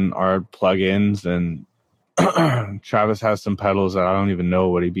know, and then our plugins. And Travis has some pedals that I don't even know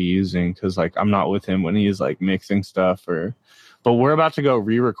what he'd be using because like I'm not with him when he's like mixing stuff but we're about to go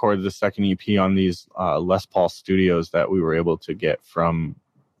re-record the second EP on these Les Paul Studios that we were able to get from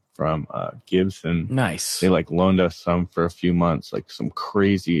Gibson. Nice. They like loaned us some for a few months, like some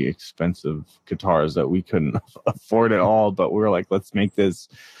crazy expensive guitars that we couldn't afford at all. But we were like, let's make this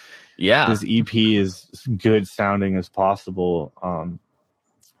EP as good sounding as possible.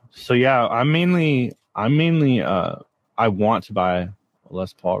 So yeah, I want to buy a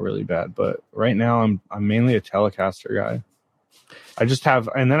Les Paul really bad, but right now I'm mainly a Telecaster guy. I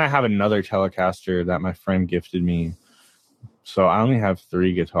have another Telecaster that my friend gifted me. So I only have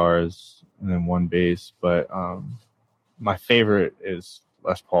 3 guitars and then 1 bass, but my favorite is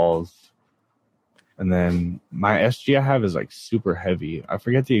Les Paul's. And then my SG I have is like super heavy. I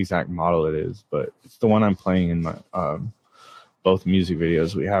forget the exact model it is, but it's the one I'm playing in my both music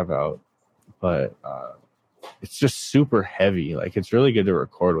videos we have out. But it's just super heavy. Like it's really good to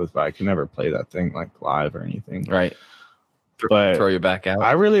record with, but I can never play that thing like live or anything. Right. But throw your back out.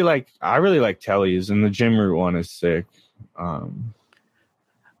 I really like Telly's, and the Gym Root one is sick.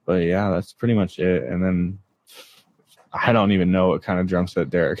 But yeah, that's pretty much it. And then I don't even know what kind of drum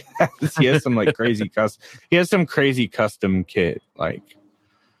set Derek has. He has some like crazy custom kit, like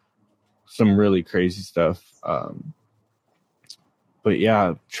some really crazy stuff. But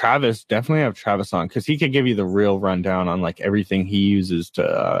yeah, Travis, definitely have Travis on because he could give you the real rundown on like everything he uses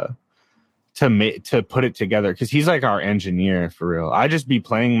to put it together. Because he's like our engineer for real. I just be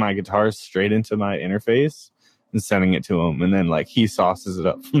playing my guitars straight into my interface and sending it to him, and then like he sauces it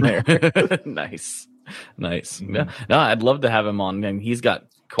up from there. Nice. Mm-hmm. Yeah. No, I'd love to have him on, and he's got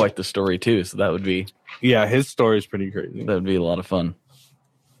quite the story too. So that would be his story is pretty crazy. That would be a lot of fun.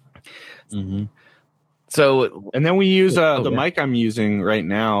 Mm-hmm. So, and then we use the mic I'm using right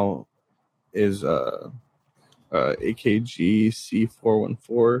now is AKG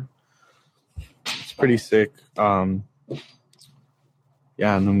C414. It's pretty sick. And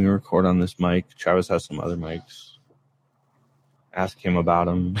then we record on this mic. Travis has some other mics. Ask him about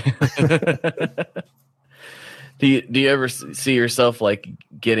them. Do you ever see yourself like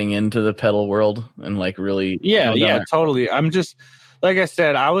getting into the pedal world and like really? Yeah, totally. I'm just. Like I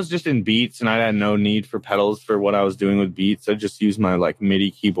said, I was just in Beats and I had no need for pedals for what I was doing with Beats. I just used my like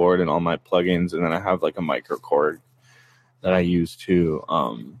MIDI keyboard and all my plugins, and then I have like a microKORG that I use too.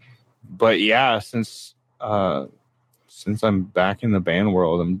 But yeah, since I'm back in the band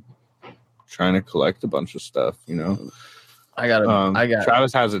world, I'm trying to collect a bunch of stuff. You know,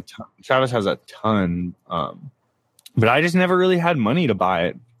 Travis has a ton, but I just never really had money to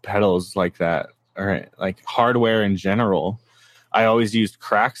buy pedals like that, or like hardware in general. I always used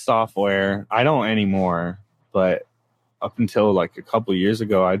Crack software. I don't anymore, but up until like a couple of years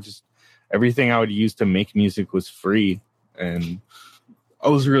ago, everything I would use to make music was free, and I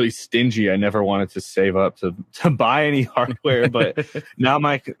was really stingy. I never wanted to save up to buy any hardware, but now I'm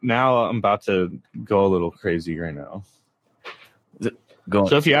about to go a little crazy right now.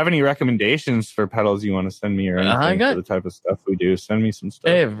 So if you have any recommendations for pedals you want to send me or anything for the type of stuff we do, send me some stuff.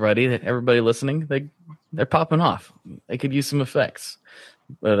 Hey, everybody listening, they're popping off. They could use some effects.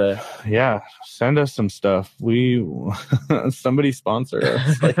 But yeah, send us some stuff. Somebody sponsor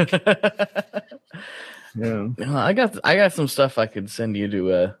us. Like, yeah, I got some stuff I could send you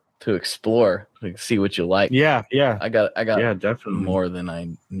to explore, like see what you like. Yeah. I got definitely more than I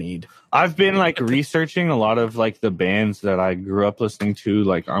need. I've been like researching a lot of like the bands that I grew up listening to,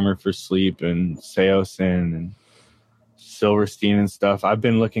 like Armor for Sleep and Seosin and Silverstein and stuff. I've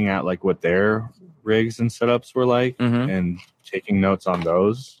been looking at like what their rigs and setups were like, and taking notes on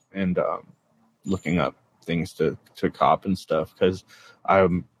those, and looking up things to cop and stuff, because I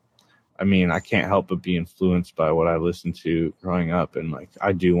can't help but be influenced by what I listened to growing up, and like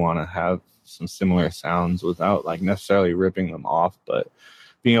I do want to have some similar sounds without like necessarily ripping them off, but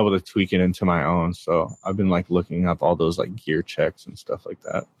being able to tweak it into my own. So I've been like looking up all those like gear checks and stuff like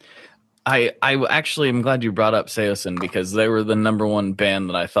that. I actually am glad you brought up Seosin, because they were the number one band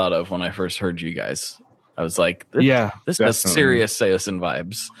that I thought of when I first heard you guys. I was like, this has serious Seosin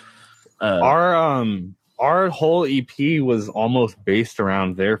vibes. Our whole EP was almost based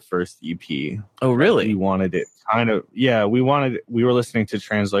around their first EP. Oh, really? We wanted it kind of, we were listening to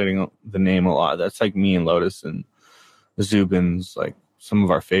Translating the Name a lot. That's like me and Lotus and the Zubins, like some of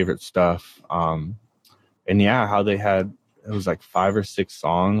our favorite stuff. And yeah, how they had, it was like 5 or 6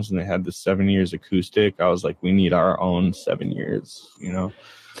 songs, and they had the 7 years acoustic. I was like, we need our own 7 years, you know?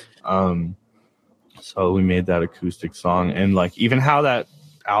 So we made that acoustic song, and like even how that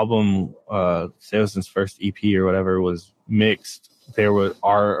album, Seosin's first EP or whatever, was mixed. There were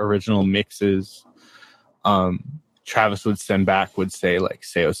our original mixes Travis would send back would say like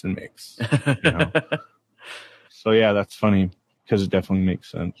Seos and Mix. You know? So yeah, that's funny because it definitely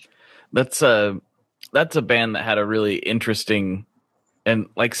makes sense. That's a band that had a really interesting and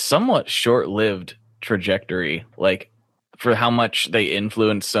like somewhat short-lived trajectory, like for how much they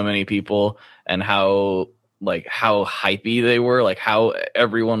influenced so many people and how hypey they were, like how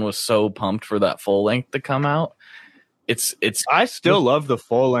everyone was so pumped for that full length to come out. It's I still love the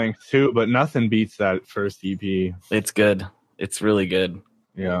full length too, but nothing beats that first EP. It's good. It's really good.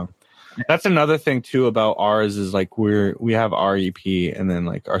 Yeah. That's another thing too about ours is like we have our EP and then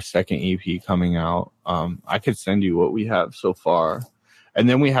like our second EP coming out. I could send you what we have so far. And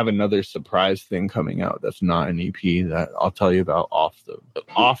then we have another surprise thing coming out that's not an EP that I'll tell you about off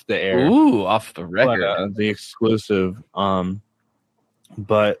the air. Ooh, off the record. But, the exclusive.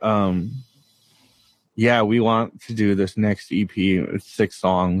 Yeah, we want to do this next EP with 6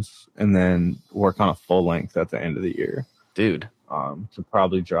 songs and then work on a full length at the end of the year. Dude. To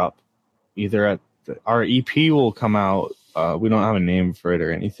probably drop either at our EP will come out. We don't have a name for it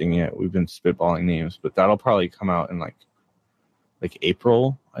or anything yet. We've been spitballing names, but that'll probably come out in like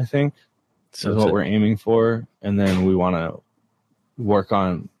April, I think. So is what we're aiming for. And then we want to work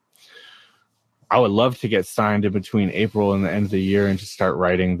on. I would love to get signed in between April and the end of the year and just start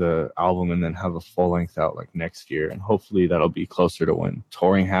writing the album and then have a full length out like next year. And hopefully that'll be closer to when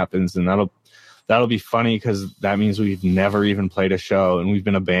touring happens. And that'll be funny because that means we've never even played a show and we've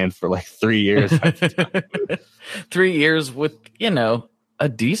been a band for like 3 years. 3 years with, a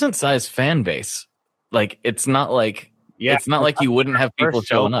decent sized fan base. Like, it's not like, it's not like you wouldn't have people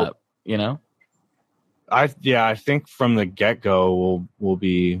showing up, I think from the get-go we'll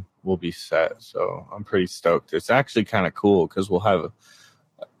be set. So I'm pretty stoked. It's actually kind of cool because we'll have a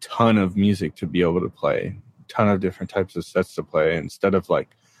ton of music to be able to play, a ton of different types of sets to play instead of like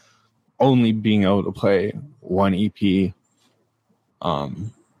only being able to play one EP. For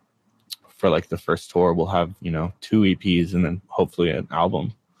like the first tour, we'll have 2 EPs and then hopefully an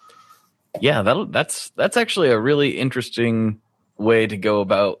album. Yeah, that's actually a really interesting way to go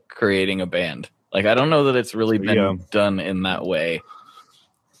about creating a band. Like, I don't know that it's really been done in that way.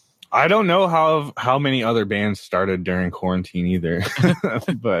 I don't know how many other bands started during quarantine either,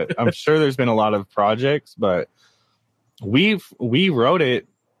 but I'm sure there's been a lot of projects. But we wrote it.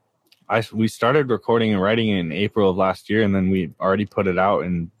 We started recording and writing it in April of last year, and then we already put it out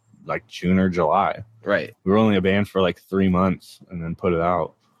in like June or July. Right. We were only a band for like 3 months, and then put it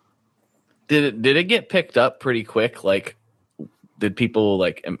out. Did it get picked up pretty quick? Like, did people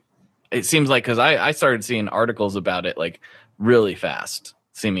like? It seems like because I started seeing articles about it like really fast,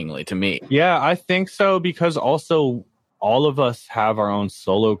 seemingly to me. Yeah, I think so because also all of us have our own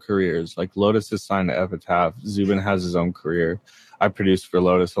solo careers. Like Lotus is signed to Epitaph. Zubin has his own career. I produced for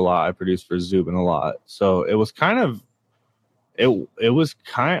Lotus a lot. I produced for Zubin a lot. So it was kind of. I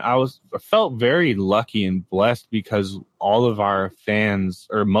felt very lucky and blessed because all of our fans,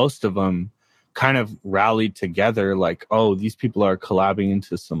 or most of them, kind of rallied together like, oh, these people are collabing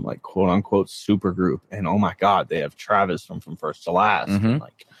into some like quote unquote super group, and oh my god, they have Travis from First to Last. Mm-hmm. And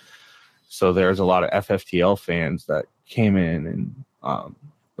like, so there's a lot of FFTL fans that came in, and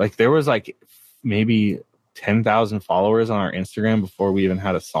like there was like maybe 10,000 followers on our Instagram before we even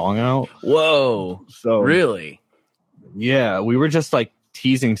had a song out. Whoa. So really? Yeah, we were just like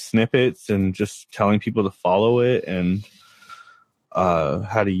teasing snippets and just telling people to follow it, and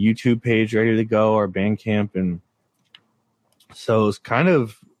had a YouTube page ready to go, our Bandcamp, and so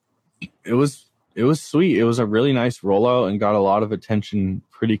it was it was sweet. It was a really nice rollout and got a lot of attention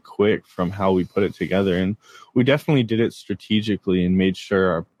pretty quick from how we put it together, and we definitely did it strategically and made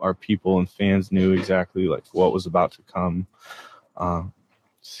sure our people and fans knew exactly like what was about to come.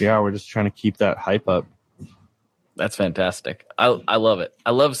 So yeah, we're just trying to keep that hype up. That's fantastic. I love it.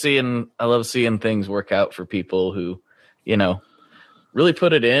 I love seeing things work out for people who, really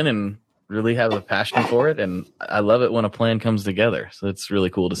put it in and really have a passion for it. And I love it when a plan comes together. So it's really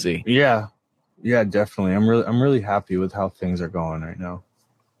cool to see. Yeah. Yeah, definitely. I'm really happy with how things are going right now.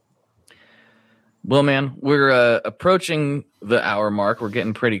 Well, man, we're approaching the hour mark. We're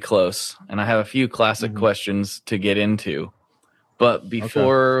getting pretty close, and I have a few classic questions to get into. But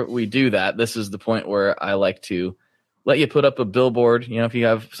before we do that, this is the point where I like to let you put up a billboard. If you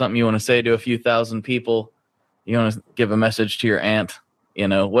have something you want to say to a few thousand people, you want to give a message to your aunt,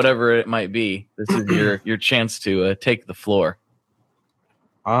 whatever it might be. This is your chance to take the floor.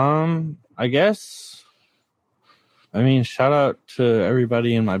 I guess. Shout out to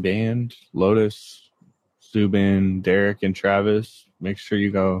everybody in my band, Lotus, Zubin, Derek, and Travis. Make sure you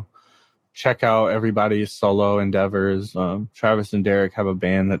go check out everybody's solo endeavors. Travis and Derek have a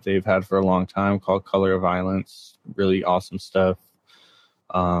band that they've had for a long time called Color of Violence. Really awesome stuff.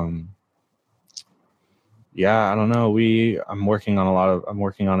 Yeah, I don't know. I'm working on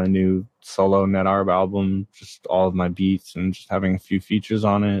a new solo NetArb album, just all of my beats and just having a few features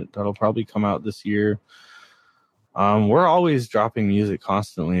on it. That'll probably come out this year. We're always dropping music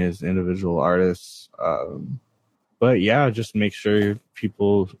constantly as individual artists. But yeah, just make sure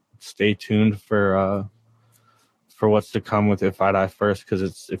people stay tuned for what's to come with If I Die First,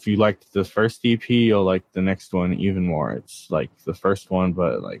 because if you liked the first EP, you'll like the next one even more. It's like the first one,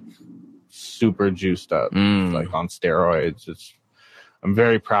 but like super juiced up, like on steroids. I'm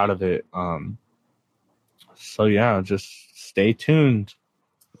very proud of it. So yeah, just stay tuned.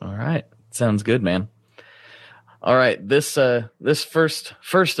 All right, sounds good, man. All right, this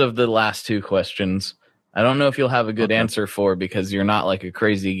first of the last two questions, I don't know if you'll have a good answer for, because you're not like a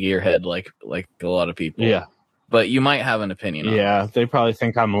crazy gearhead like a lot of people. Yeah. But you might have an opinion on it. They probably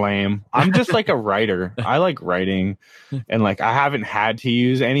think I'm lame. I'm just like a writer. I like writing, and like I haven't had to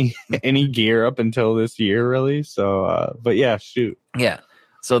use any gear up until this year, really. So, but yeah, shoot. Yeah.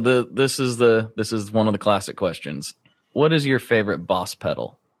 So this is one of the classic questions. What is your favorite Boss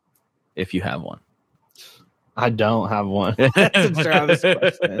pedal, if you have one? I don't have one. That's a Travis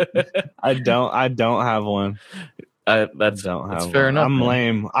question. I don't have one. That's fair enough. I'm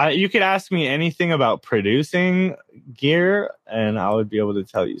lame. You could ask me anything about producing gear, and I would be able to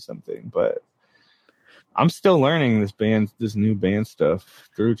tell you something. But I'm still learning this new band stuff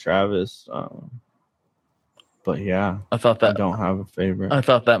through Travis. But yeah, I don't have a favorite. I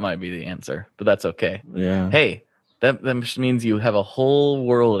thought that might be the answer, but that's okay. Yeah. Hey, that just means you have a whole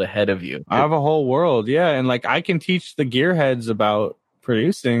world ahead of you. I have a whole world, yeah, and like I can teach the gearheads about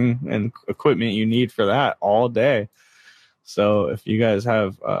producing and equipment you need for that all day. So if you guys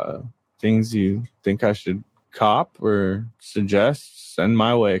have things you think I should cop or suggest, send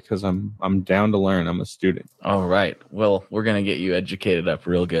my way, because I'm down to learn. I'm a student. All right. Well, we're gonna get you educated up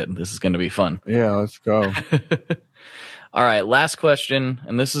real good. This is gonna be fun. Yeah, let's go. All right, last question,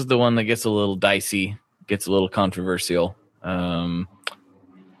 and this is the one that gets a little dicey, gets a little controversial.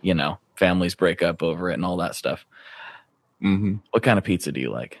 Families break up over it and all that stuff. Mm-hmm. What kind of pizza do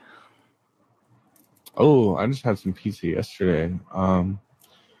you like? Oh, I just had some pizza yesterday.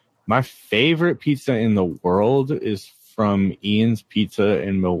 My favorite pizza in the world is from Ian's Pizza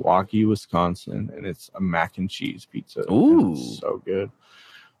in Milwaukee, Wisconsin, and it's a mac and cheese pizza. Ooh, it's so good.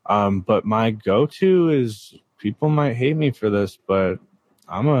 But my go-to is, people might hate me for this, but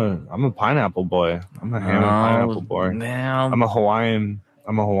I'm a pineapple boy. I'm a ham and pineapple boy. Man. I'm a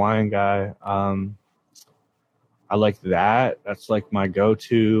Hawaiian guy. I like that. That's like my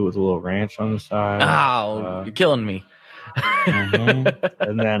go-to, with a little ranch on the side. Oh, you're killing me.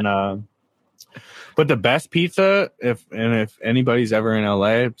 And then, but the best pizza, if anybody's ever in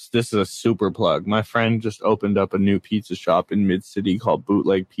LA, this is a super plug. My friend just opened up a new pizza shop in Mid-City called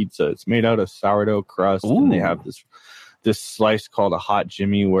Bootleg Pizza. It's made out of sourdough crust. Ooh. And they have this slice called a Hot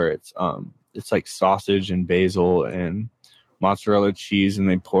Jimmy, where it's like sausage and basil and mozzarella cheese, and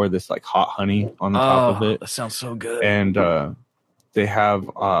they pour this like hot honey on the top of it. That sounds so good. And they have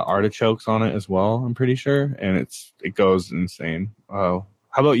artichokes on it as well, I'm pretty sure, and it goes insane. How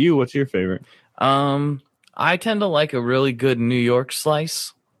about you? What's your favorite? I tend to like a really good New York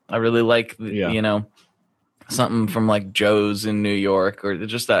slice. I really like something from like Joe's in New York, or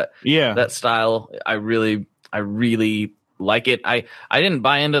just that style. I really like it. I didn't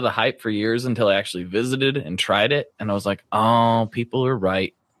buy into the hype for years until I actually visited and tried it, and I was like, oh, people are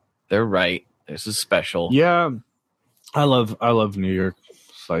right. They're right. This is special. Yeah, I love New York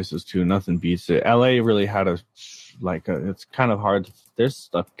slices too. Nothing beats it. LA really had it's kind of hard. There's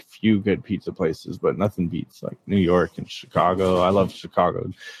a few good pizza places, but nothing beats like New York and Chicago. I love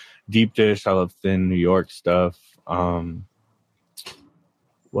Chicago deep dish. I love thin New York stuff.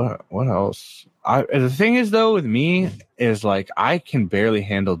 What else? The thing is, though, with me is like I can barely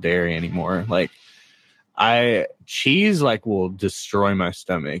handle dairy anymore. Like cheese will destroy my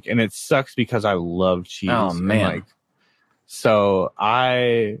stomach, and it sucks because I love cheese. Oh man! So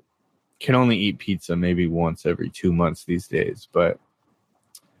I can only eat pizza maybe once every 2 months these days. But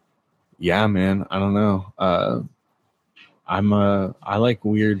yeah, man, I don't know. I like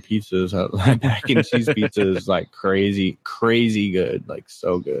weird pizzas. Mac and cheese pizza is like crazy good, like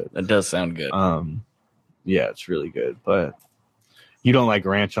so good. That does sound good. Yeah, it's really good. But you don't like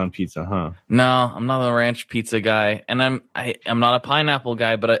ranch on pizza, huh? No, I'm not a ranch pizza guy, and I'm not a pineapple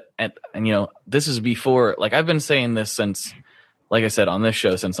guy. But this is before. Like I've been saying this since, like I said on this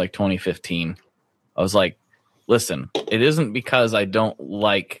show, since like 2015. I was like, listen, it isn't because I don't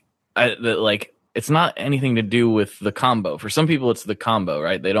like like it's not anything to do with the combo. For some people, it's the combo,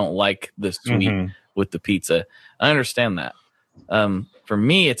 right? They don't like the sweet with the pizza. I understand that. For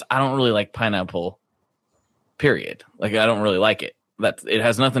me, I don't really like pineapple. Period. Like I don't really like it. It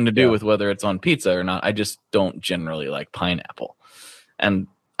has nothing to do with whether it's on pizza or not. I just don't generally like pineapple, and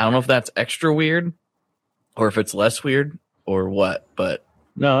I don't know if that's extra weird, or if it's less weird, or what. But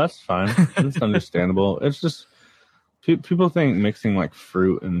no, that's fine. It's understandable. It's just people think mixing like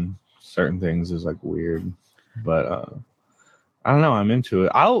fruit and certain things is like weird, but I don't know. I'm into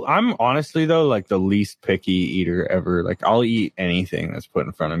it. I'm honestly though like the least picky eater ever. Like I'll eat anything that's put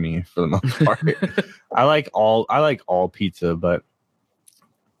in front of me for the most part. I like all pizza, but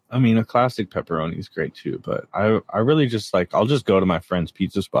I mean a classic pepperoni is great too. But I really just like I'll just go to my friend's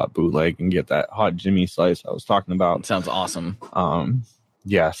pizza spot bootleg and get that hot Jimmy slice I was talking about. It sounds awesome.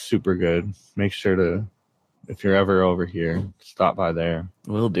 Yeah, super good. Make sure to, if you're ever over here, stop by there.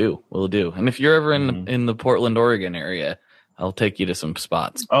 Will do. And if you're ever in the Portland, Oregon area, I'll take you to some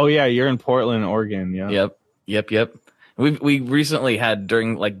spots. Oh yeah, you're in Portland, Oregon. Yeah. Yep. We recently had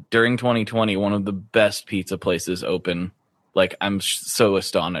during 2020 one of the best pizza places open. Like I'm so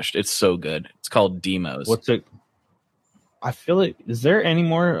astonished. It's so good. It's called Demos. What's it? I feel it. Is there any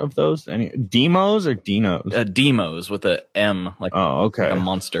more of those? Any Demos or Dinos? Demos with a M. Like okay, like a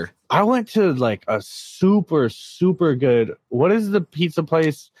monster. I went to like a super good. What is the pizza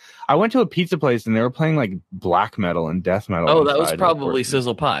place? I went to a pizza place and they were playing like black metal and death metal. Oh, that was probably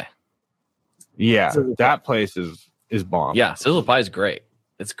Sizzle Pie. Yeah, that place is bomb. Yeah, Sizzle Pie is great.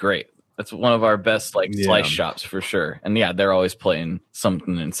 It's great. That's one of our best slice shops for sure. And yeah, they're always playing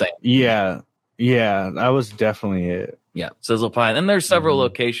something insane. Yeah, that was definitely it. Yeah, Sizzle Pie. And there's several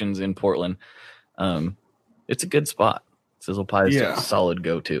locations in Portland. It's a good spot. Sizzle Pie is a solid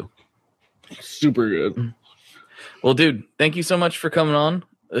go-to. Super good. Well, dude, thank you so much for coming on.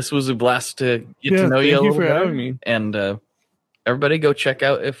 This was a blast to get to know you a little bit. Thank you for having me. And everybody go check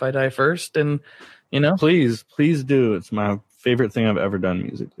out If I Die First. And, please do. It's my favorite thing I've ever done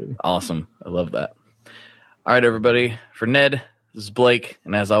musically. Awesome. I love that. All right, everybody. For Ned, this is Blake.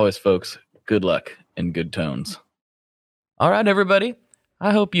 And as always, folks, good luck and good tones. All right, everybody.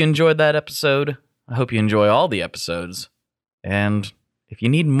 I hope you enjoyed that episode. I hope you enjoy all the episodes. And if you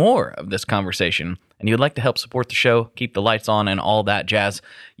need more of this conversation and you'd like to help support the show, keep the lights on and all that jazz,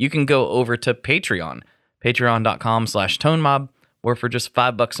 you can go over to Patreon, patreon.com/tonemob, where for just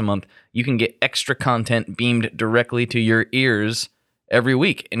 $5 a month, you can get extra content beamed directly to your ears every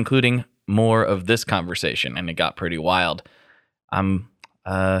week, including more of this conversation. And it got pretty wild. It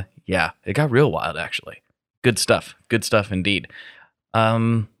got real wild, actually. Good stuff indeed.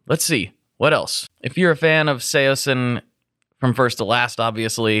 Let's see. What else? If you're a fan of Seosin from first to last,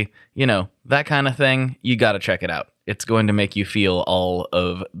 obviously, that kind of thing, you got to check it out. It's going to make you feel all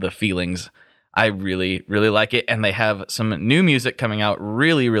of the feelings. I really, really like it. And they have some new music coming out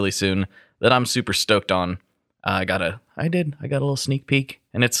really, really soon that I'm super stoked on. I got a little sneak peek,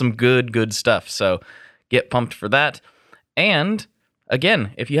 and it's some good stuff. So get pumped for that. And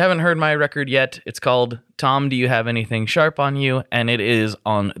again, if you haven't heard my record yet, it's called Tom, Do You Have Anything Sharp on You? And it is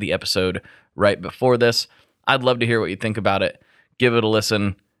on the episode right before this. I'd love to hear what you think about it. Give it a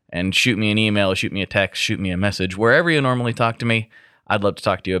listen and shoot me an email, shoot me a text, shoot me a message, wherever you normally talk to me. I'd love to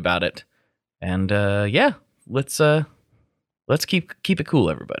talk to you about it. And let's keep it cool,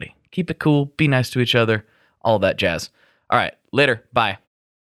 everybody. Keep it cool, be nice to each other, all that jazz. All right, later, bye.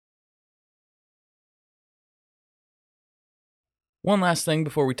 One last thing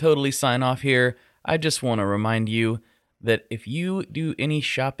before we totally sign off here, I just want to remind you that if you do any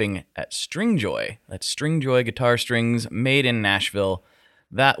shopping at Stringjoy, that's Stringjoy guitar strings made in Nashville,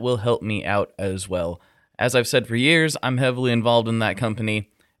 that will help me out as well. As I've said for years, I'm heavily involved in that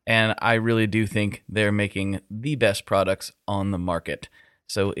company, and I really do think they're making the best products on the market.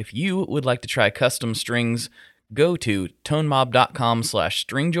 So if you would like to try custom strings, go to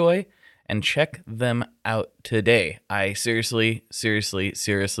tonemob.com/stringjoy and check them out today. I seriously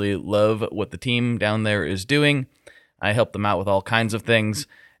love what the team down there is doing. I help them out with all kinds of things,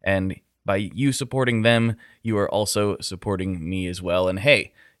 and by you supporting them, you are also supporting me as well. And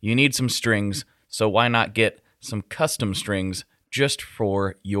hey, you need some strings, so why not get some custom strings just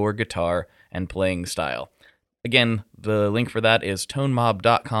for your guitar and playing style? Again, the link for that is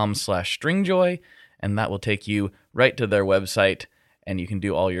tonemob.com/stringjoy, and that will take you right to their website, and you can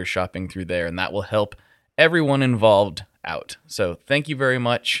do all your shopping through there, and that will help everyone involved out. So thank you very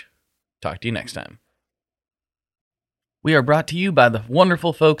much. Talk to you next time. We are brought to you by the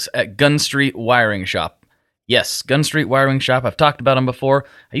wonderful folks at Gun Street Wiring Shop. Yes, Gun Street Wiring Shop. I've talked about them before.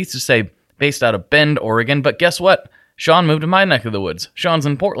 I used to say based out of Bend, Oregon, but guess what? Sean moved to my neck of the woods. Sean's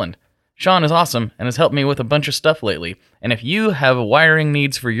in Portland. Sean is awesome and has helped me with a bunch of stuff lately. And if you have wiring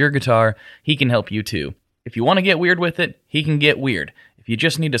needs for your guitar, he can help you too. If you want to get weird with it, he can get weird. If you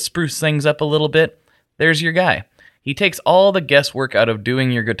just need to spruce things up a little bit, there's your guy. He takes all the guesswork out of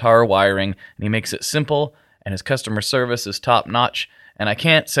doing your guitar wiring, and he makes it simple, and his customer service is top-notch, and I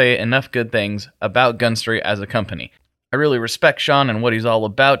can't say enough good things about Gunstreet as a company. I really respect Sean and what he's all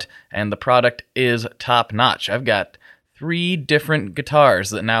about, and the product is top-notch. I've got 3 different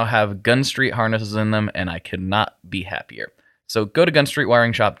guitars that now have Gunstreet harnesses in them, and I could not be happier. So go to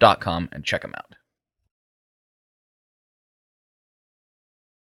gunstreetwiringshop.com and check them out.